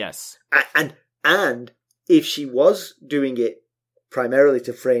 Right, yes. And if she was doing it primarily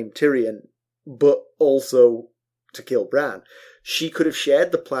to frame Tyrion, but also to kill Bran, she could have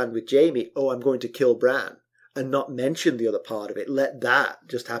shared the plan with Jaime, "Oh, I'm going to kill Bran," and not mention the other part of it. Let that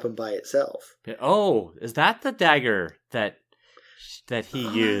just happen by itself. Oh, is that the dagger that he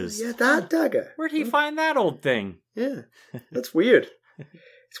used? Yeah, that dagger. Where'd he find that old thing? Yeah, that's weird.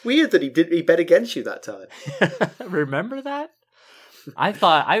 It's weird that he bet against you that time. Remember that?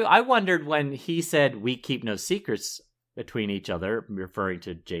 I wondered when he said we keep no secrets between each other, referring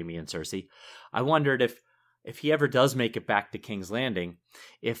to Jaime and Cersei. I wondered if he ever does make it back to King's Landing,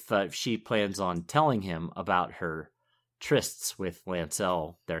 if she plans on telling him about her trysts with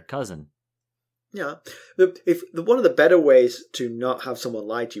Lancel, their cousin. Yeah. One of the better ways to not have someone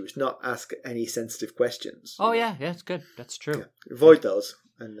lie to you is not ask any sensitive questions. Oh, yeah, it's good. That's true. Yeah. Avoid those.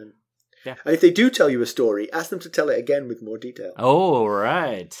 And then, and if they do tell you a story, ask them to tell it again with more detail. Oh,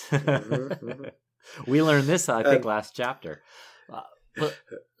 right. Mm-hmm. We learned this, I think, last chapter.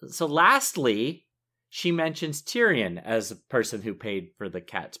 So lastly, she mentions Tyrion as a person who paid for the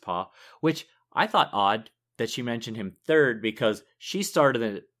cat's paw, which I thought odd that she mentioned him third, because she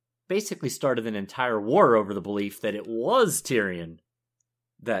basically started an entire war over the belief that it was Tyrion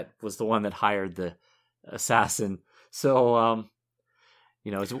that was the one that hired the assassin. So,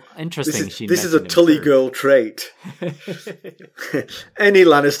 it's interesting. This is a Tully girl trait. Any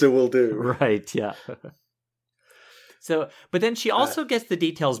Lannister will do. Right, yeah. So, but then she also gets the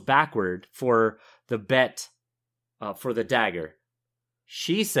details backward for the bet for the dagger.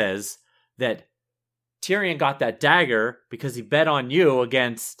 She says that Tyrion got that dagger because he bet on you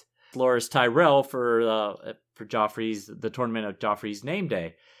against Loras Tyrell for the tournament of Joffrey's name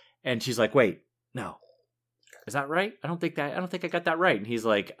day. And she's like, "Wait, no. Is that right? I don't think I got that right." And he's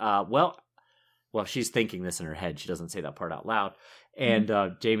like, well, she's thinking this in her head. She doesn't say that part out loud. And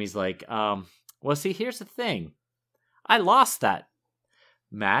Jaime's like, well, see, here's the thing. I lost that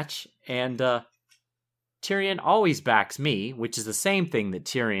match, and Tyrion always backs me, which is the same thing that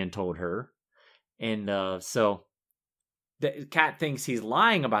Tyrion told her. And so the cat thinks he's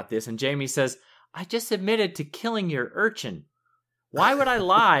lying about this, and Jaime says, "I just admitted to killing your urchin. Why would I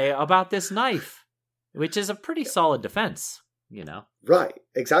lie about this knife? Which is a pretty solid defense, Right,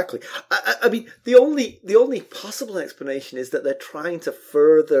 exactly. I mean, the only possible explanation is that they're trying to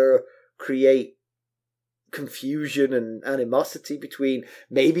further create confusion and animosity between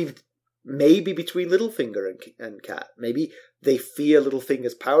maybe between Littlefinger and Cat. Maybe they fear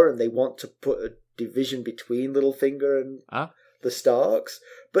Littlefinger's power and they want to put a division between Littlefinger and the Starks.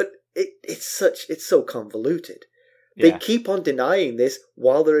 But it's so convoluted. They keep on denying this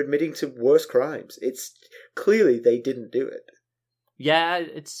while they're admitting to worse crimes. It's clearly they didn't do it. Yeah,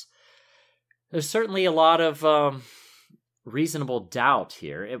 there's certainly a lot of reasonable doubt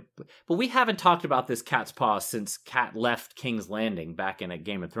here. But we haven't talked about this cat's paw since Cat left King's Landing back in a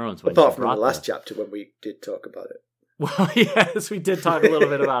Game of Thrones. Apart from the last chapter when we did talk about it. Well, yes, we did talk a little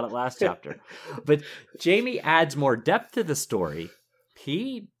bit about it last chapter. But Jaime adds more depth to the story.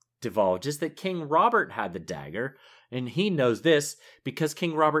 He divulges that King Robert had the dagger, and he knows this because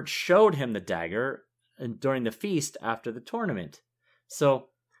King Robert showed him the dagger during the feast after the tournament. So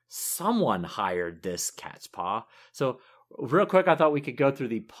someone hired this cat's paw. So real quick, I thought we could go through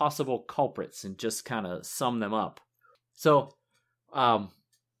the possible culprits and just kind of sum them up. So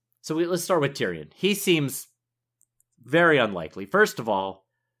let's start with Tyrion. He seems very unlikely. First of all,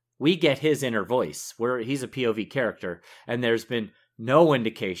 we get his inner voice, where he's a POV character, and there's been no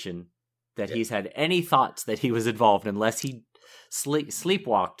indication that he's had any thoughts that he was involved unless he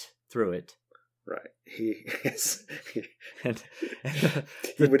sleepwalked through it. Right. He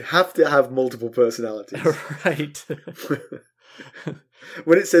would have to have multiple personalities. Right.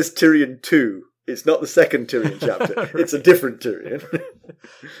 When it says Tyrion 2, it's not the second Tyrion chapter. Right. It's a different Tyrion.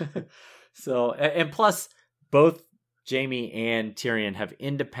 So, and plus, both Jaime and Tyrion have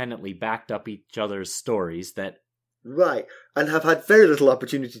independently backed up each other's stories that... Right. And have had very little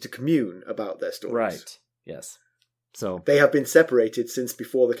opportunity to commune about their stories. Right. Yes. So they have been separated since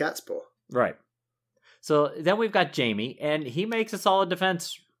before the cat's paw. Right. So then we've got Jaime, and he makes a solid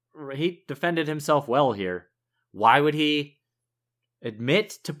defense. He defended himself well here. Why would he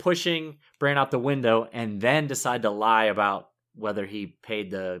admit to pushing Bran out the window and then decide to lie about whether he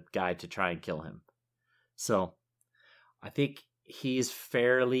paid the guy to try and kill him? So I think he's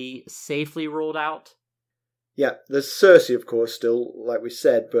fairly safely ruled out. Yeah, there's Cersei, of course, still, like we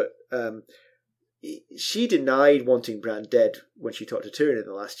said, but she denied wanting Bran dead when she talked to Tyrion in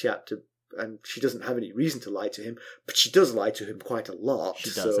the last chapter, and she doesn't have any reason to lie to him, but she does lie to him quite a lot. She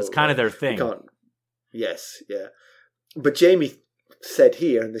does. So, it's kind of their thing. Yes, yeah. But Jaime said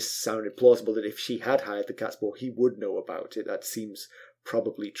here, and this sounded plausible, that if she had hired the cat's paw, he would know about it. That seems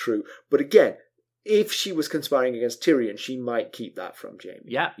probably true. But again, if she was conspiring against Tyrion, she might keep that from Jaime.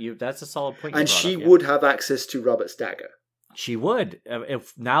 Yeah, that's a solid point. And she would have access to Robert's dagger. She would.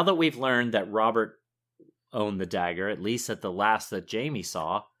 If now that we've learned that Robert owned the dagger, at least at the last that Jaime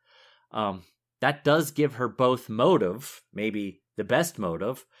saw, that does give her both motive, maybe the best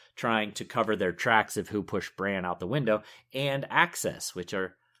motive, trying to cover their tracks of who pushed Bran out the window, and access, which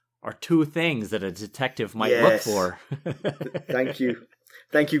are two things that a detective might look for. Thank you.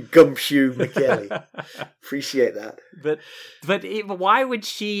 Thank you, Gumshoe McKelly. Appreciate that. But why would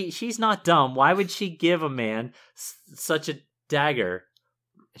she's not dumb. Why would she give a man such a dagger?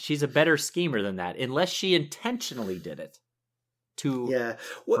 She's a better schemer than that, unless she intentionally did it to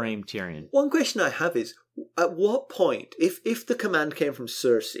frame Tyrion. One question I have is, at what point, if the command came from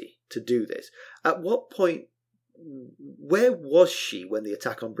Cersei to do this, at what point, where was she when the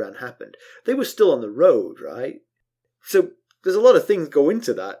attack on Bran happened? They were still on the road, right? So there's a lot of things go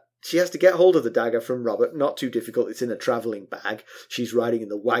into that. She has to get hold of the dagger from Robert. Not too difficult. It's in a travelling bag. She's riding in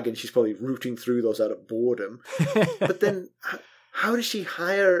the wagon. She's probably rooting through those out of boredom. But then, how does she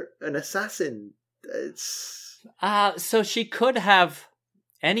hire an assassin? So she could have...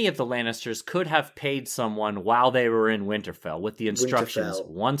 Any of the Lannisters could have paid someone while they were in Winterfell with the instructions.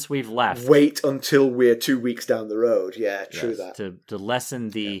 Once we've left, wait until we're 2 weeks down the road. Yeah, true that. To lessen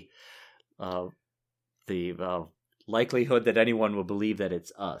the likelihood that anyone will believe that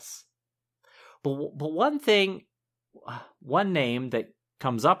it's us. But one name that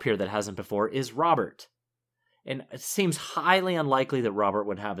comes up here that hasn't before is Robert, and it seems highly unlikely that Robert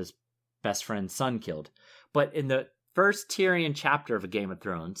would have his best friend's son killed. But in the first Tyrion chapter of A Game of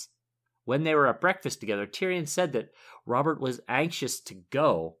Thrones, when they were at breakfast together, Tyrion said that Robert was anxious to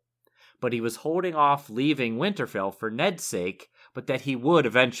go, but he was holding off leaving Winterfell for Ned's sake, but that he would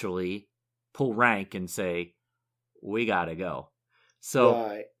eventually pull rank and say, we gotta go.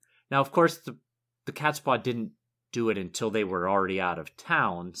 So, Now, of course, the cat's paw didn't do it until they were already out of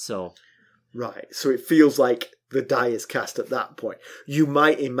town, so... Right, so it feels like the die is cast at that point. You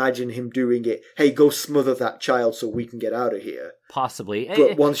might imagine him doing it, hey, go smother that child so we can get out of here. Possibly.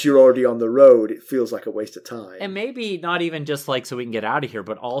 But once you're already on the road, it feels like a waste of time. And maybe not even just like so we can get out of here,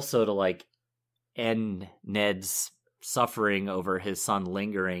 but also to like end Ned's suffering over his son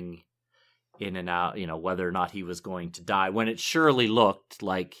lingering in and out, you know, whether or not he was going to die, when it surely looked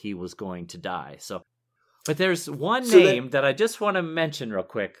like he was going to die. So, but there's one name that I just want to mention real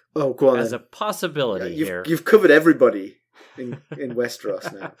quick. Oh, go on as then. A possibility here. You've covered everybody in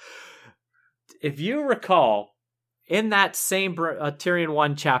Westeros now. If you recall, in that same Tyrion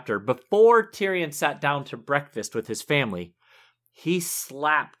 1 chapter, before Tyrion sat down to breakfast with his family, he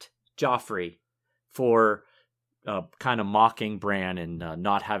slapped Joffrey for kind of mocking Bran and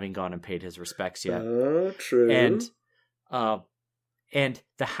not having gone and paid his respects yet. Oh, true. And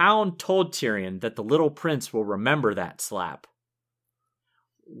the Hound told Tyrion that the little prince will remember that slap.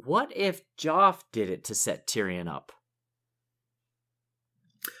 What if Joff did it to set Tyrion up?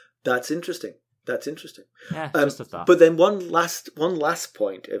 That's interesting. Yeah, just a thought. But then one last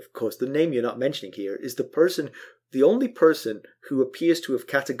point, of course, the name you're not mentioning here is the only person who appears to have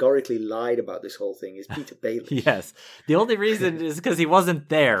categorically lied about this whole thing is Peter Baelish. Yes. The only reason is because he wasn't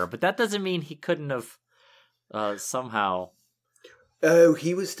there, but that doesn't mean he couldn't have somehow... Oh,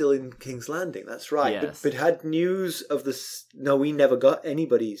 he was still in King's Landing, that's right. Yes. But had news of this... No, we never got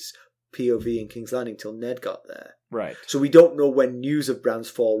anybody's POV in King's Landing till Ned got there. Right. So we don't know when news of Bran's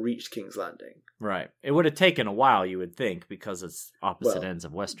fall reached King's Landing. Right. It would have taken a while, you would think, because it's opposite ends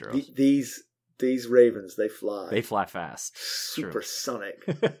of Westeros. These ravens, they fly. They fly fast. Supersonic.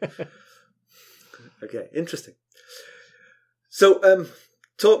 Okay, interesting. So,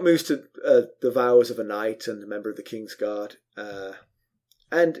 talk moves to the vows of a knight and a member of the King's Guard.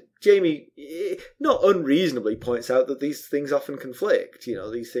 And Jaime, not unreasonably, points out that these things often conflict. You know,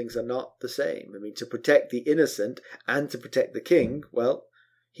 these things are not the same. I mean, to protect the innocent and to protect the king, well,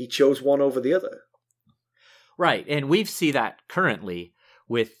 he chose one over the other. Right, and we see that currently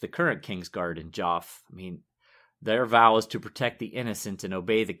with the current King's Guard and Joff. I mean, their vow is to protect the innocent and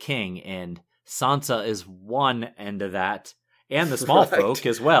obey the king, and Sansa is one end of that, and the small folk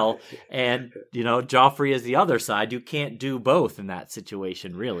as well. And, you know, Joffrey is the other side. You can't do both in that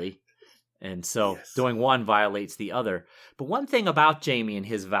situation, really. And so doing one violates the other. But one thing about Jaime and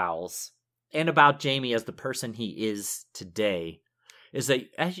his vows, and about Jaime as the person he is today, is that,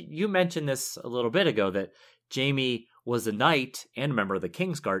 as you mentioned this a little bit ago, that Jaime was a knight and a member of the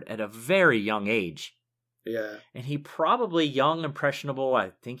King's Guard at a very young age. Yeah. And he probably young, impressionable,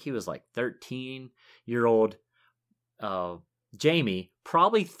 I think he was like 13-year-old Jaime,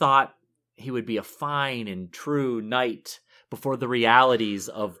 probably thought he would be a fine and true knight before the realities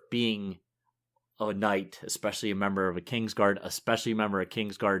of being a knight, especially a member of a King's Guard, especially a member of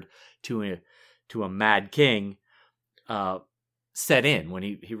King's Guard to a mad king, set in when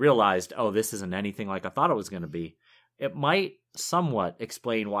he realized, oh, this isn't anything like I thought it was going to be. It might somewhat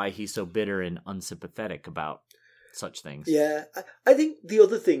explain why he's so bitter and unsympathetic about such things. Yeah, I think the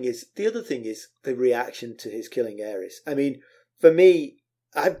other thing is the reaction to his killing Aerys. I mean, for me,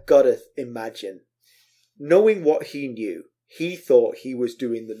 I've got to imagine, knowing what he knew, he thought he was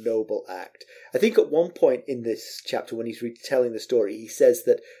doing the noble act. I think at one point in this chapter, when he's retelling the story, he says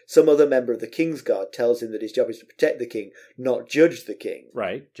that some other member of the King's Guard tells him that his job is to protect the king, not judge the king.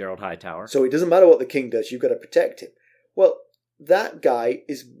 Right, Gerald Hightower. So it doesn't matter what the king does, you've got to protect him. Well, that guy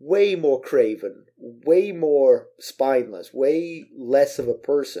is way more craven, way more spineless, way less of a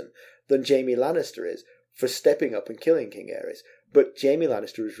person than Jaime Lannister is for stepping up and killing King Aerys. But Jaime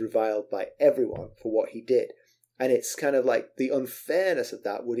Lannister is reviled by everyone for what he did. And it's kind of like the unfairness of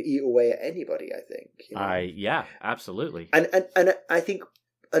that would eat away at anybody, I think. You know? Yeah, absolutely. And I think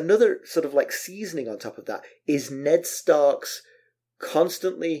another sort of like seasoning on top of that is Ned Stark's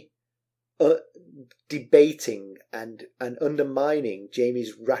constantly debating and undermining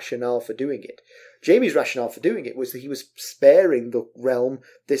Jaime's rationale for doing it. Jaime's rationale for doing it was that he was sparing the realm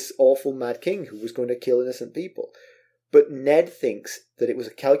this awful mad king who was going to kill innocent people. But Ned thinks that it was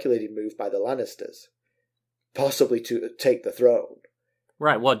a calculated move by the Lannisters, possibly to take the throne.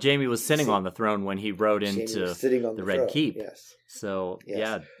 Right. Well, Jaime was sitting on the throne when he rode into the Red Keep. Yes. So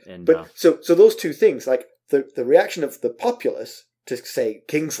yeah, and so those two things, like the reaction of the populace to say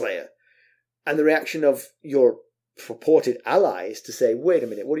Kingslayer, and the reaction of your purported allies to say, "Wait a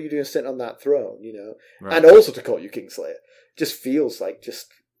minute, what are you doing sitting on that throne?" You know, right. And also to call you Kingslayer, just feels like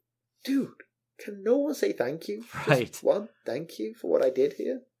dude. Can no one say thank you? Right. Just one thank you for what I did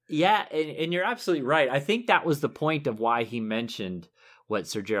here. Yeah, and you're absolutely right. I think that was the point of why he mentioned what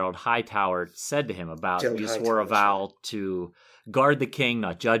Sir Gerald Hightower said to him about you swore a vow to guard the king,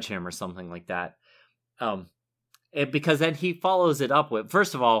 not judge him, or something like that. because then he follows it up with,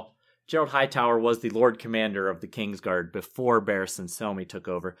 first of all, Gerald Hightower was the Lord Commander of the Kingsguard before Barristan Selmy took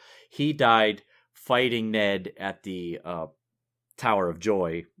over. He died fighting Ned at the Tower of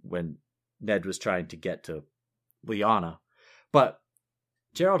Joy when Ned was trying to get to Lyanna. But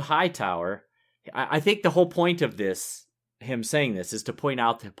Gerald Hightower, I think the whole point of this, him saying this, is to point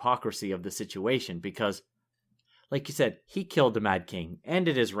out the hypocrisy of the situation, because, like you said, he killed the Mad King,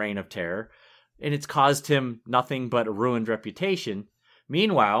 ended his reign of terror, and it's caused him nothing but a ruined reputation.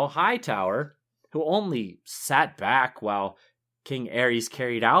 Meanwhile, Hightower, who only sat back while King Aerys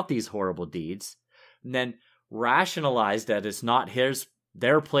carried out these horrible deeds, and then rationalized that it's not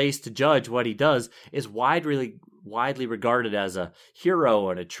their place to judge what he does, is widely regarded as a hero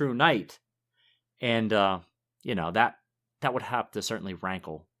and a true knight. And, that would have to certainly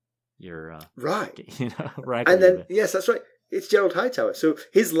rankle your... right. Rankle and then, yes, that's right. It's Gerald Hightower. So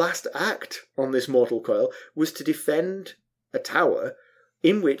his last act on this mortal coil was to defend a tower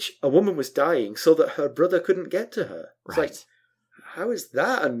in which a woman was dying so that her brother couldn't get to her. It's right. like, how is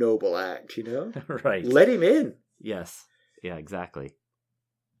that a noble act, Right. Let him in. Yes. Yeah, exactly.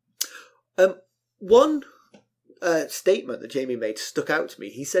 One statement that Jaime made stuck out to me.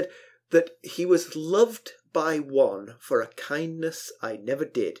 He said that he was loved by one for a kindness I never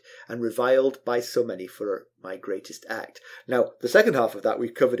did, and reviled by so many for my greatest act. Now, the second half of that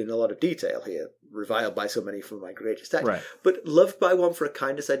we've covered in a lot of detail here. Reviled by so many for my greatest act. Right. But loved by one for a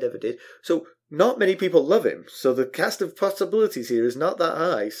kindness I never did. So not many people love him. So the cast of possibilities here is not that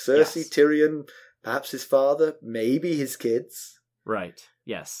high. Cersei, yes. Tyrion, perhaps his father, maybe his kids. Right.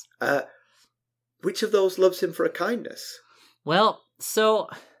 Yes. Which of those loves him for a kindness? Well, so...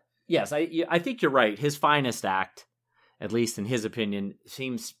 yes, I think you're right. His finest act, at least in his opinion,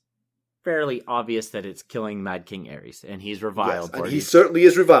 seems fairly obvious that it's killing Mad King Aerys, and he's reviled for it. And he certainly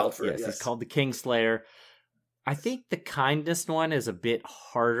is reviled for it. Yes, he's called the Kingslayer. I think the kindness one is a bit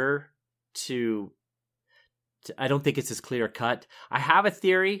harder to I don't think it's as clear cut. I have a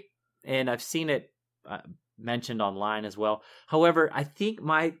theory, and I've seen it mentioned online as well. However, I think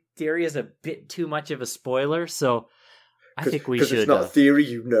my theory is a bit too much of a spoiler, so... I think we should... Because it's not a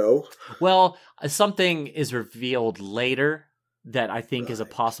theory, Well, something is revealed later that I think is a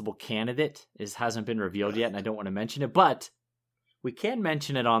possible candidate. It hasn't been revealed yet, and I don't want to mention it, but we can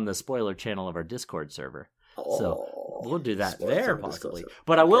mention it on the spoiler channel of our Discord server. So we'll do that there, possibly.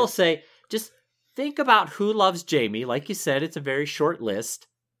 But I will say, just think about who loves Jaime. Like you said, it's a very short list.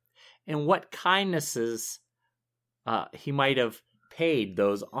 And what kindnesses he might have paid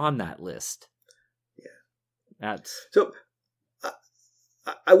those on that list. So,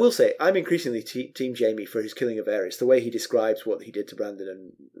 I will say, I'm increasingly Team Jaime for his killing of Aerys. The way he describes what he did to Brandon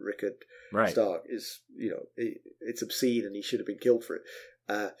and Rickard Stark is, it's obscene, and he should have been killed for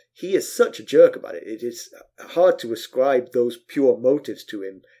it. He is such a jerk about it. It is hard to ascribe those pure motives to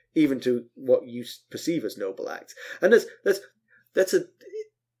him, even to what you perceive as noble acts. And that's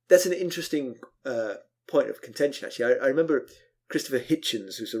an interesting point of contention. Actually, I remember Christopher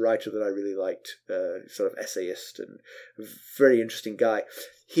Hitchens, who's a writer that I really liked, sort of essayist and a very interesting guy.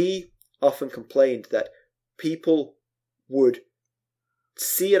 He often complained that people would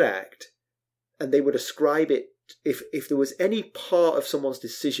see an act and they would ascribe it, if there was any part of someone's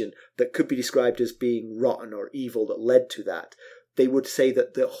decision that could be described as being rotten or evil that led to that, they would say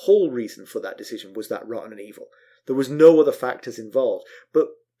that the whole reason for that decision was that rotten and evil. There was no other factors involved. But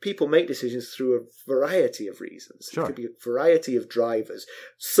people make decisions through a variety of reasons. Sure. It could be a variety of drivers.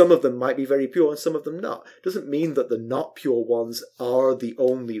 Some of them might be very pure and some of them not. It doesn't mean that the not pure ones are the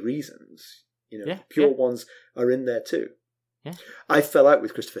only reasons. Pure ones are in there too. Yeah. I fell out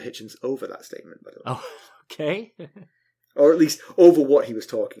with Christopher Hitchens over that statement, by the way. Oh, okay. Or at least over what he was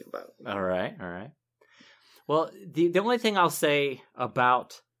talking about. All right. Well, the only thing I'll say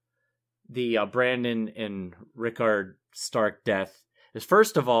about the Brandon and Rickard Stark death is,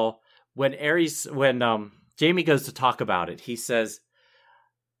 first of all, when Jaime goes to talk about it, he says,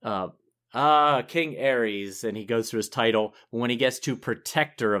 King Aerys, and he goes through his title. When he gets to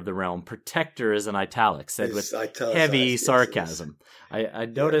Protector of the Realm, Protector is in italics, said with heavy sarcasm. I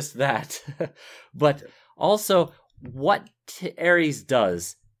noticed that. But also, what Aerys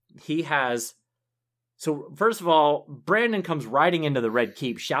does, he has... So, first of all, Brandon comes riding into the Red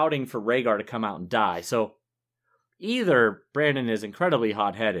Keep, shouting for Rhaegar to come out and die. So, either Brandon is incredibly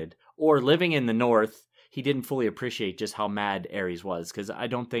hot-headed, or living in the North, he didn't fully appreciate just how mad Aerys was, because I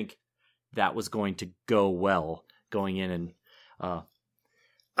don't think that was going to go well going in. And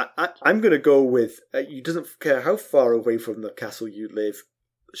I'm going to go with, you doesn't care how far away from the castle you live,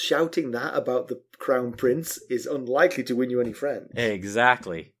 shouting that about the Crown Prince is unlikely to win you any friends.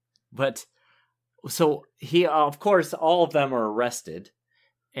 Exactly. But So he, of course, all of them are arrested.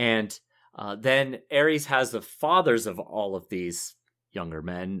 And then Aerys has the fathers of all of these younger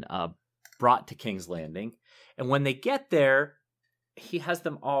men brought to King's Landing. And when they get there, he has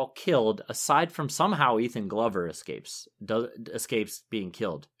them all killed, aside from somehow Ethan Glover escapes being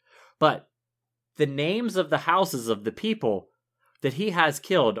killed. But the names of the houses of the people that he has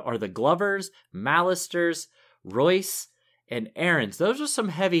killed are the Glovers, Mallisters, Royce, and Aarons. Those are some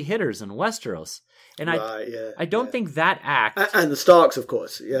heavy hitters in Westeros. And I don't think that act... And the Starks, of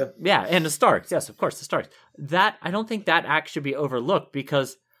course, yeah. Yeah, and the Starks, yes, of course, the Starks. I don't think that act should be overlooked,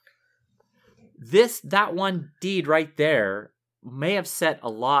 because that one deed right there may have set a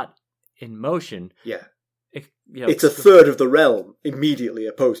lot in motion. Yeah. It's a third of the realm immediately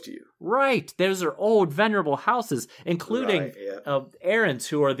opposed to you. Right. Those are old, venerable houses, including Aarons,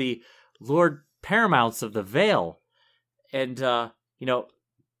 who are the Lord Paramounts of the Vale. And,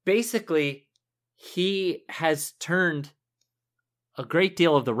 basically, he has turned a great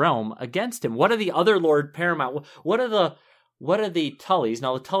deal of the realm against him. What are the other Lord Paramount? What are the Tullys?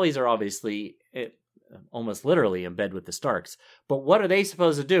 Now, the Tullys are obviously almost literally in bed with the Starks. But what are they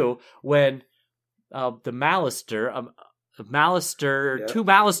supposed to do when the Mallister, two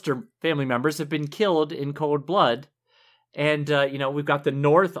Mallister family members have been killed in cold blood? And, we've got the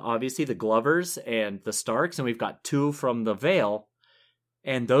North, obviously, the Glovers and the Starks, and we've got two from the Vale.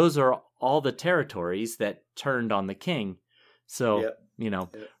 And those are all the territories that turned on the king. So,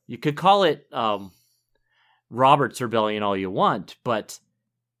 you could call it Robert's Rebellion all you want, but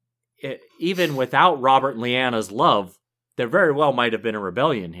even without Robert and Lyanna's love, there very well might have been a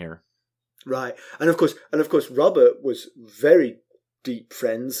rebellion here. Right. And of course, Robert was very deep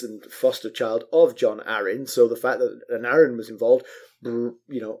friends and foster child of Jon Arryn. So the fact that an Arryn was involved,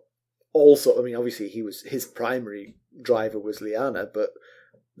 also, obviously his primary driver was Lyanna, but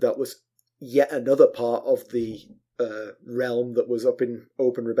that was yet another part of the realm that was up in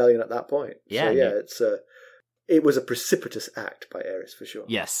open rebellion at that point. Yeah. So, it was a precipitous act by Aerys, for sure.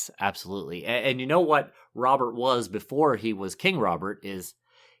 Yes, absolutely. And you know what Robert was before he was King Robert is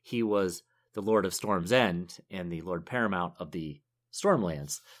he was the Lord of Storm's End and the Lord Paramount of the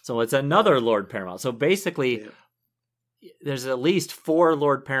Stormlands. So it's another Lord Paramount. So basically, there's at least 4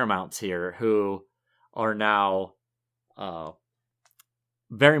 Lord Paramounts here who are now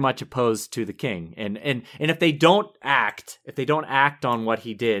very much opposed to the king. And if they don't act on what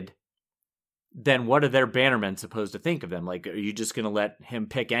he did, then what are their bannermen supposed to think of them? Like, are you just going to let him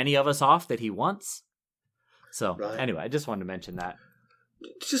pick any of us off that he wants? So anyway, I just wanted to mention that.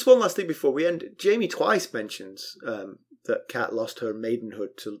 Just one last thing before we end. Jaime twice mentions that Cat lost her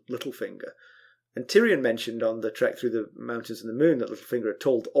maidenhood to Littlefinger. And Tyrion mentioned on the trek through the Mountains and the Moon that Littlefinger had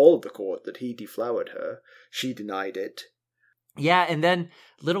told all of the court that he deflowered her. She denied it. Yeah, and then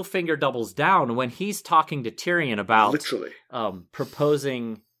Littlefinger doubles down when he's talking to Tyrion about literally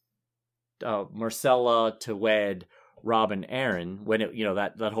proposing Myrcella to wed Robb and Arryn, when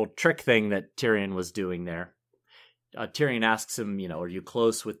that whole trick thing that Tyrion was doing there. Tyrion asks him, are you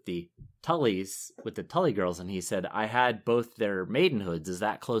close with the Tullys, with the Tully girls? And he said, I had both their maidenhoods. Is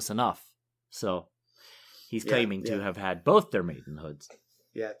that close enough? So he's claiming to have had both their maidenhoods.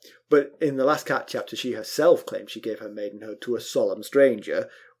 Yeah, but in the last Cat chapter, she herself claimed she gave her maidenhood to a solemn stranger.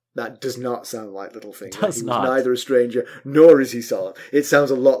 That does not sound like Littlefinger. He's neither a stranger, nor is he solemn. It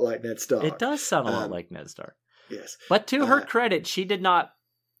sounds a lot like Ned Stark. It does sound a lot like Ned Stark. Yes. But to her credit, she did not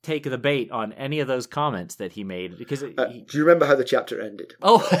take the bait on any of those comments that he made. Because do you remember how the chapter ended?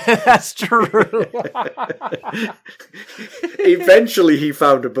 Oh, that's true. Eventually he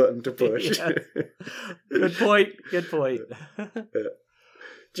found a button to push. Yeah. Good point. Yeah.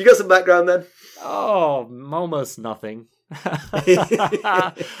 Do you got some background then? Oh, almost nothing. He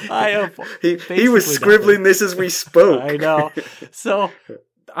was scribbling this as we spoke. I know. So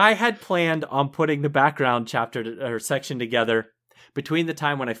I had planned on putting the background chapter or section together between the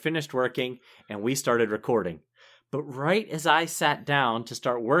time when I finished working and we started recording. But right as I sat down to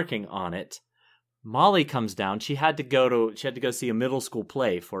start working on it, Molly comes down. She had to go see a middle school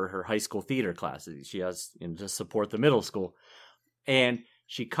play for her high school theater classes. She has to support the middle school. And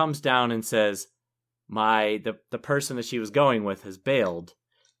she comes down and says, the person that she was going with has bailed,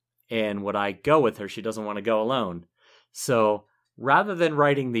 and would I go with her? She doesn't want to go alone. So rather than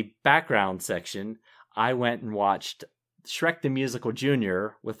writing the background section, I went and watched Shrek the Musical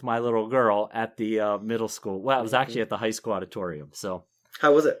Junior with my little girl at the middle school. Well, it was actually at the high school auditorium. So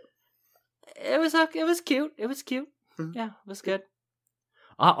how was it? It was cute. It was cute. Mm-hmm. Yeah, it was good.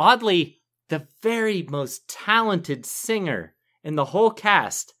 Oddly, the very most talented singer in the whole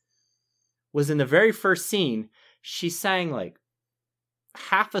cast was in the very first scene. She sang like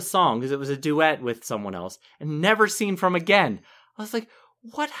half a song because it was a duet with someone else and never seen from again. I was like,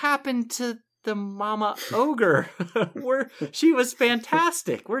 what happened to the Mama Ogre? She was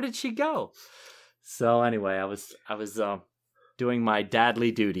fantastic. Where did she go? So anyway, I was doing my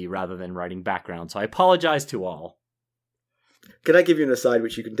dadly duty rather than writing background. So I apologize to all. Can I give you an aside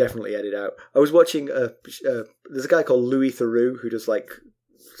which you can definitely edit out? I was watching there's a guy called Louis Theroux who does like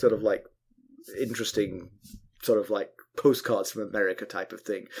sort of like interesting sort of like postcards from America type of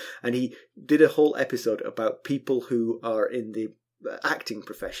thing, and he did a whole episode about people who are in the acting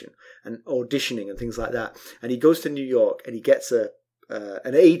profession and auditioning and things like that. And he goes to New York and he gets an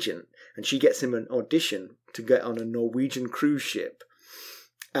agent, and she gets him an audition to get on a Norwegian cruise ship.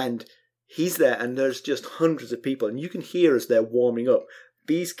 And he's there, and there's just hundreds of people, and you can hear as they're warming up,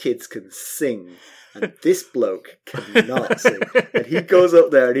 these kids can sing, and this bloke cannot sing. And he goes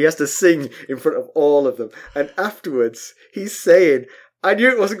up there, and he has to sing in front of all of them. And afterwards, he's saying, I knew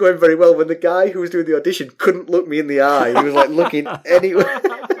it wasn't going very well when the guy who was doing the audition couldn't look me in the eye. He was like looking anywhere.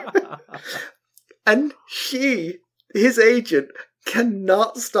 And his agent,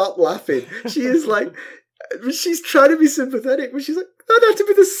 cannot stop laughing. She is like, she's trying to be sympathetic, but she's like, that had to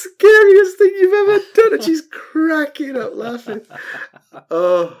be the scariest thing you've ever done. And she's cracking up laughing.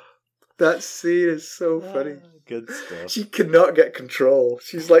 Oh, that scene is so funny. Good stuff. She cannot get control.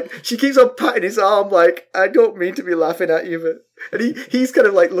 She's like, she keeps on patting his arm like, I don't mean to be laughing at you, but... And he's kind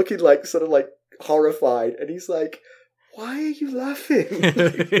of like looking like sort of like horrified. And he's like, why are you laughing?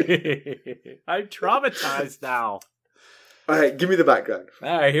 I'm traumatized now. All right, give me the background.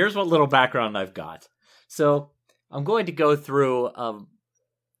 All right, here's what little background I've got. So I'm going to go through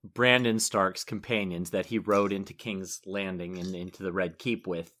Brandon Stark's companions that he rode into King's Landing and into the Red Keep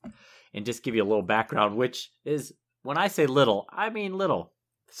with, and just give you a little background, which is, when I say little, I mean little.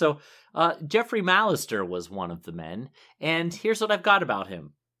 So Geoffrey Mallister was one of the men, and here's what I've got about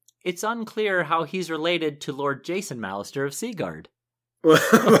him. It's unclear how he's related to Lord Jason Mallister of Seaguard.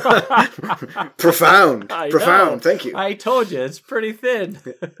 Profound. Thank you. I told you, it's pretty thin.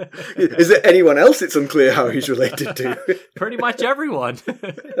 Is there anyone else it's unclear how he's related to? Pretty much everyone.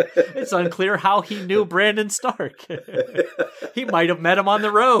 It's unclear how he knew Brandon Stark. He might have met him on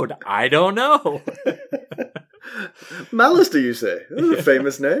the road. I don't know. Mallister, you say? That's a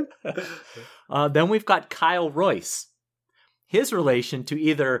famous name. Then we've got Kyle Royce. His relation to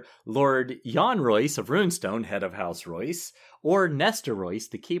either Lord Jan Royce of Runestone, head of House Royce, or Nestor Royce,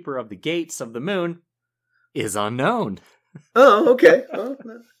 the keeper of the Gates of the Moon, is unknown. Oh, okay. Oh,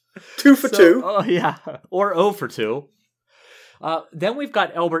 2 for 2. Oh, yeah. Or 0 for 2. Then we've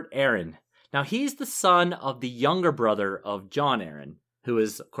got Elbert Arryn. Now, he's the son of the younger brother of Jon Arryn, who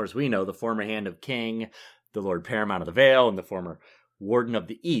is, of course, we know, the former Hand of King, the Lord Paramount of the Vale, and the former Warden of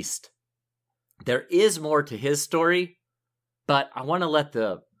the East. There is more to his story, but I want to let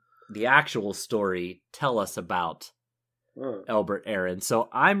the actual story tell us about Elbert Arryn. So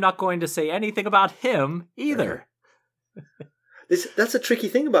I'm not going to say anything about him either. That's a tricky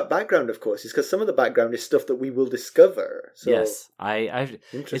thing about background, of course, is because some of the background is stuff that we will discover. So, yes,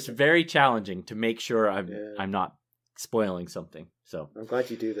 it's very challenging to make sure I'm not spoiling something. So I'm glad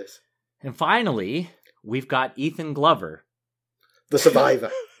you do this. And finally, we've got Ethan Glover. The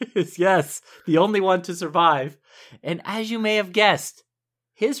survivor. Yes, the only one to survive. And as you may have guessed,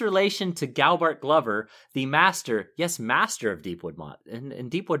 his relation to Galbart Glover, the master of Deepwood Motte. In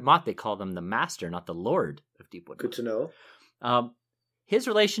Deepwood Motte, they call them the master, not the lord of Deepwood Motte. Good to know. His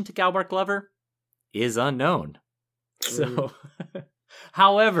relation to Galbart Glover is unknown. So,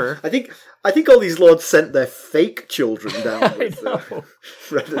 however... I think all these lords sent their fake children down with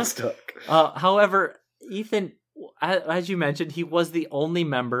Red and Stark. However, Ethan... As you mentioned, he was the only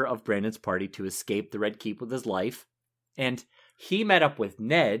member of Brandon's party to escape the Red Keep with his life, and he met up with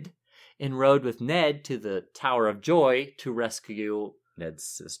Ned and rode with Ned to the Tower of Joy to rescue Ned's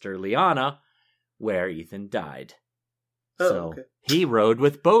sister Lyanna, where Ethan died. Okay. He rode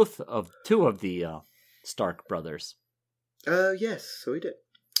with two of the Stark brothers. Yes, so he did.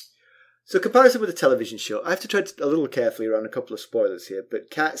 So comparison with the television show, I have to tread a little carefully around a couple of spoilers here, but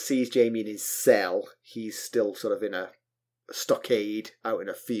Kat sees Jaime in his cell. He's still sort of in a stockade out in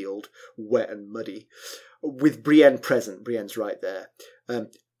a field, wet and muddy, with Brienne present. Brienne's right there.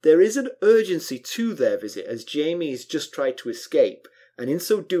 There is an urgency to their visit, as Jaime's just tried to escape, and in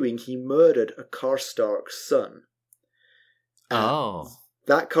so doing he murdered a Karstark's son.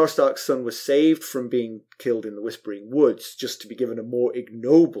 That Karstark's son was saved from being killed in the Whispering Woods just to be given a more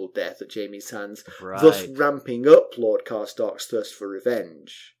ignoble death at Jaime's hands, thus ramping up Lord Karstark's thirst for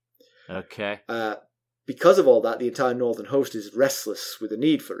revenge. Okay. Because of all that, the entire northern host is restless with a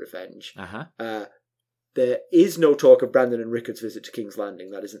need for revenge. There is no talk of Brandon and Rickard's visit to King's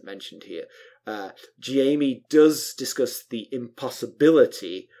Landing. That isn't mentioned here. Jaime does discuss the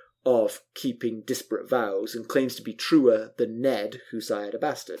impossibility of keeping disparate vows and claims to be truer than Ned, who sired a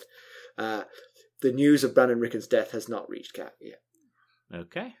bastard. The news of Bran and Rickon's death has not reached Cat yet.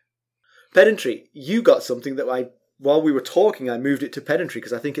 Okay. Pedantry. You got something that while we were talking, I moved it to pedantry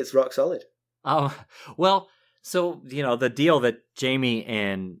because I think it's rock solid. Oh, well, so, the deal that Jaime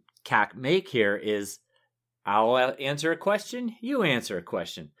and Cat make here is, I'll answer a question, you answer a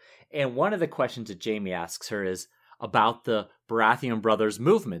question. And one of the questions that Jaime asks her is about the Baratheon brothers'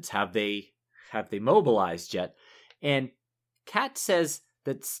 movements. Have they mobilized yet? And Cat says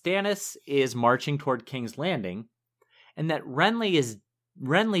that Stannis is marching toward King's Landing, and that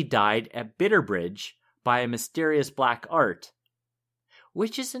Renly died at Bitterbridge by a mysterious black art,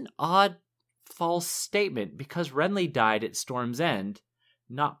 which is an odd false statement because Renly died at Storm's End,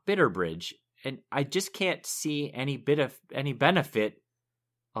 not Bitterbridge, and I just can't see any benefit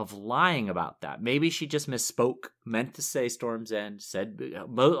of lying about that. Maybe she just misspoke, meant to say Storm's End, said a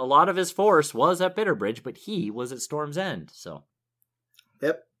lot of his force was at Bitterbridge, but he was at Storm's End. So,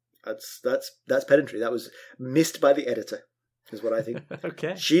 yep, that's pedantry. That was missed by the editor, is what I think.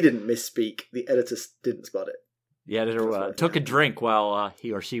 Okay, she didn't misspeak. The editor didn't spot it. The editor took a drink while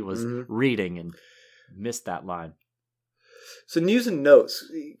he or she was reading and missed that line. So news and notes.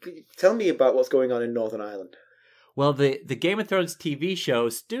 Tell me about what's going on in Northern Ireland. Well, the Game of Thrones TV show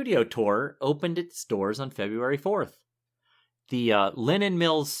Studio Tour opened its doors on February 4th. The Linen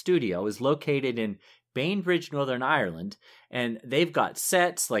Mills studio is located in Bainbridge, Northern Ireland, and they've got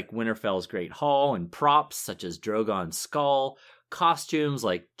sets like Winterfell's Great Hall and props such as Drogon's skull, costumes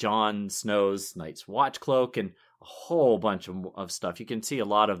like Jon Snow's Night's Watch cloak, and a whole bunch of stuff. You can see a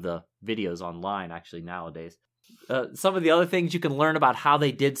lot of the videos online actually nowadays. Some of the other things you can learn about how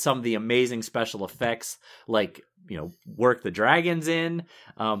they did some of the amazing special effects, like, work the dragons in.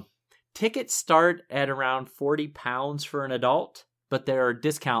 Tickets start at around £40 for an adult, but there are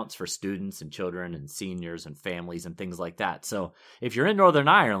discounts for students and children and seniors and families and things like that. So if you're in Northern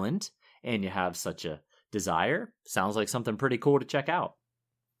Ireland and you have such a desire, sounds like something pretty cool to check out.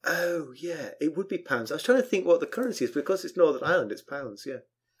 Oh, yeah, it would be pounds. I was trying to think what the currency is. Because it's Northern Ireland, it's pounds, yeah.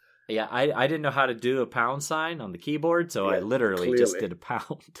 Yeah, I didn't know how to do a pound sign on the keyboard, so I literally just did a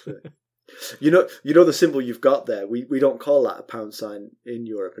pound. You know the symbol you've got there. We don't call that a pound sign in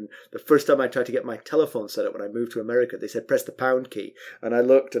Europe. And the first time I tried to get my telephone set up when I moved to America, they said press the pound key, and I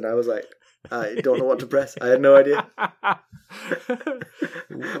looked and I was like, I don't know what to press. I had no idea. I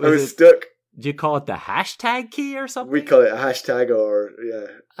was stuck. Do you call it the hashtag key or something? We call it a hashtag or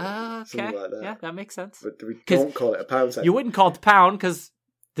okay, something like that. Yeah, that makes sense. But we don't call it a pound sign. You wouldn't call it the pound because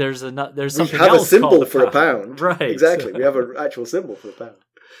there's something else. We have a symbol for a pound, right? Exactly. We have an actual symbol for a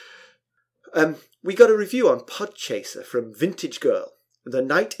pound. We got a review on Podchaser from Vintage Girl. The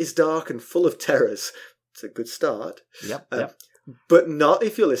night is dark and full of terrors. It's a good start. Yep. But not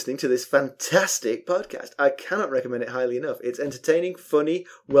if you're listening to this fantastic podcast. I cannot recommend it highly enough. It's entertaining, funny,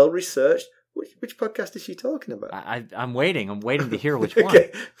 well researched. Which podcast is she talking about? I'm waiting. I'm waiting to hear which one.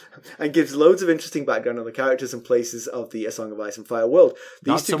 Okay. And gives loads of interesting background on the characters and places of the A Song of Ice and Fire world.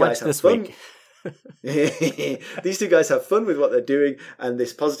 These two guys have fun. These two guys have fun with what they're doing, and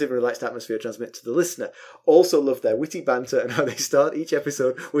this positive and relaxed atmosphere transmit to the listener. Also love their witty banter and how they start each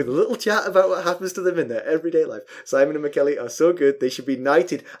episode with a little chat about what happens to them in their everyday life. Simon and McKelly are so good, they should be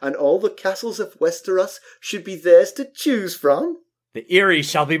knighted, and all the castles of Westeros should be theirs to choose from. The Eyrie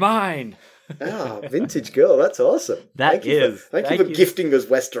shall be mine. Vintage Girl, that's awesome. Thank you for gifting us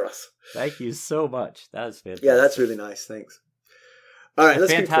Westeros. Thank you so much. That was fantastic. Yeah, that's really nice. Thanks. All right,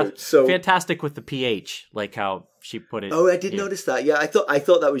 let's conclude. So fantastic with the PH, like how she put it. Oh, I did notice that. Yeah, I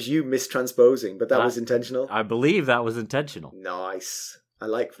thought that was you mistransposing, but that was intentional. I believe that was intentional. Nice. I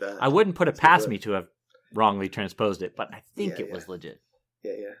like that. I wouldn't put it past me to have wrongly transposed it, but I think it was legit.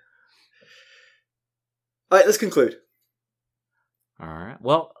 Yeah. All right, let's conclude. All right.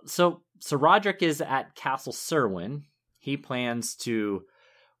 Well, so Roderick is at Castle Serwyn. He plans to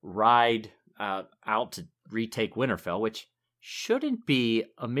ride out to retake Winterfell, which shouldn't be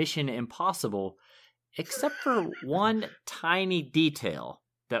a mission impossible, except for one tiny detail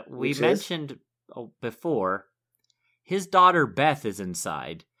that we mentioned before. His daughter Beth is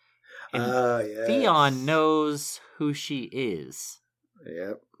inside, and Theon knows who she is.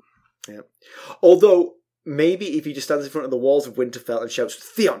 Yep. Although, maybe if he just stands in front of the walls of Winterfell and shouts,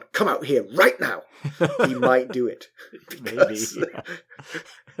 "Theon, come out here right now," he might do it. Because,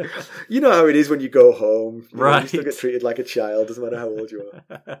 maybe. You know how it is when you go home. You still get treated like a child, doesn't matter how old you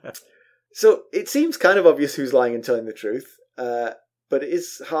are. So it seems kind of obvious who's lying and telling the truth, but it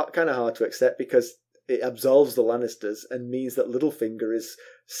is kind of hard to accept because it absolves the Lannisters and means that Littlefinger is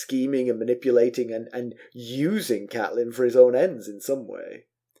scheming and manipulating and using Catelyn for his own ends in some way.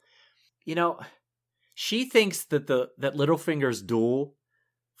 You know, she thinks that that Littlefinger's duel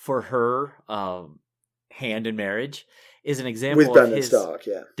for her hand in marriage is an example of his Stark,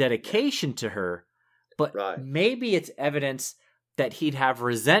 dedication to her, but maybe it's evidence that he'd have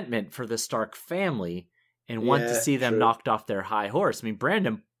resentment for the Stark family and want to see them knocked off their high horse. I mean,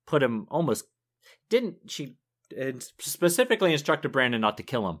 Brandon put him she specifically instructed Brandon not to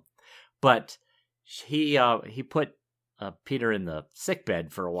kill him, but he put Peter in the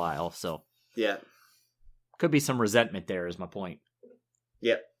sickbed for a while, so could be some resentment there is my point.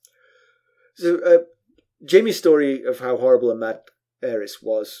 Yeah. So Jaime's story of how horrible and mad Aerys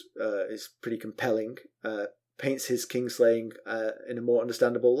was is pretty compelling. Paints his kingslaying in a more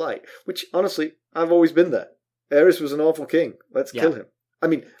understandable light, which honestly, I've always been there. Aerys was an awful king. Let's kill him. I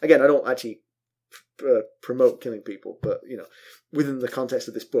mean, again, I don't actually promote killing people, but, you know, within the context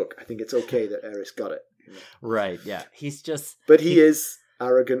of this book, I think it's okay that Aerys got it. You know? Right, yeah. He's just... But he is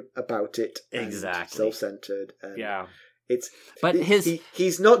arrogant about it. Exactly. Self-centered. And but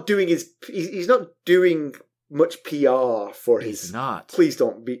he's not doing he's not doing much PR for his... He's not. Please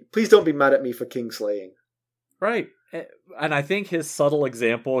don't be mad at me for kingslaying. Right. And I think his subtle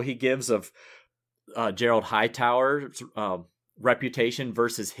example he gives of Gerald Hightower's reputation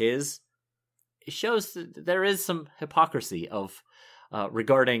versus his, it shows that there is some hypocrisy of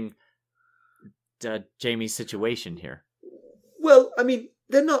regarding Jaime's situation here. Well, I mean,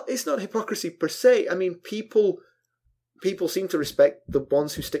 it's not hypocrisy per se. I mean, people seem to respect the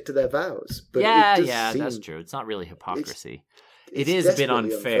ones who stick to their vows. But that's true. It's not really hypocrisy. It is a bit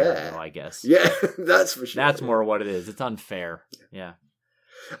unfair, though, I guess. Yeah, that's for sure. That's more what it is. It's unfair. Yeah.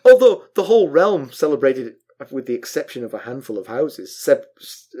 Although the whole realm celebrated, with the exception of a handful of houses,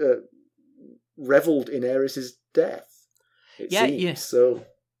 reveled in Aerys' death. It seems. So,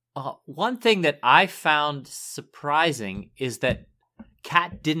 one thing that I found surprising is that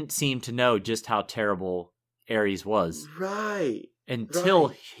Kat didn't seem to know just how terrible Aerys was. Right.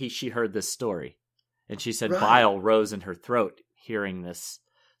 Until she heard this story. And she said bile rose in her throat hearing this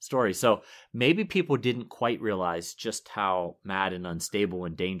story. So maybe people didn't quite realize just how mad and unstable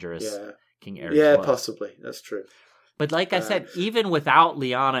and dangerous King Aerys was. Yeah, possibly. That's true. But like I said, even without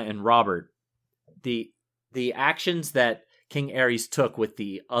Lyanna and Robert, the actions that King Aerys took with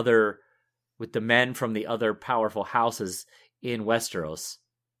the men from the other powerful houses in Westeros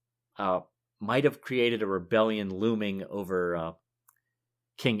might have created a rebellion looming over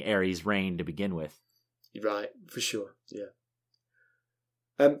King Aerys' reign to begin with. Right, for sure, yeah.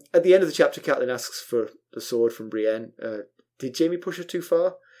 At the end of the chapter, Catelyn asks for the sword from Brienne. Did Jaime push her too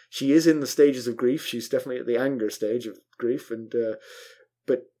far? She is in the stages of grief. She's definitely at the anger stage of grief, and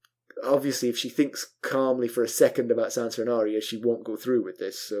but obviously, if she thinks calmly for a second about Sansa and Arya, she won't go through with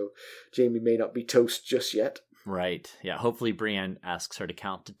this. So Jaime may not be toast just yet. Right. Yeah. Hopefully, Brienne asks her to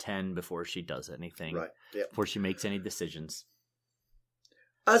count to 10 before she does anything. Right. Yeah. Before she makes any decisions.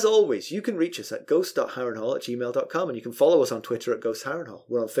 As always, you can reach us at ghost.harrenhall@gmail.com, and you can follow us on Twitter at GhostHarrenhall.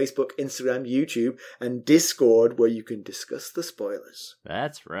 We're on Facebook, Instagram, YouTube, and Discord, where you can discuss the spoilers.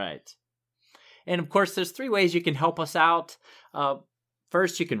 That's right. And of course, there's 3 ways you can help us out.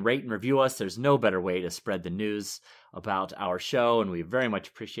 First, you can rate and review us. There's no better way to spread the news about our show, and we very much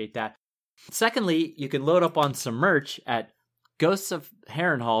appreciate that. Secondly, you can load up on some merch at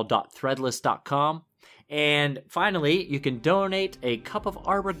ghostsofharrenhall.threadless.com. And finally, you can donate a cup of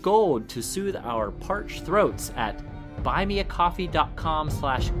Arbor Gold to soothe our parched throats at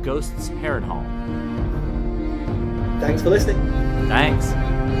buymeacoffee.com/ghostsharrenhall. Thanks for listening. Thanks.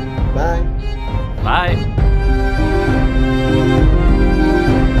 Bye. Bye.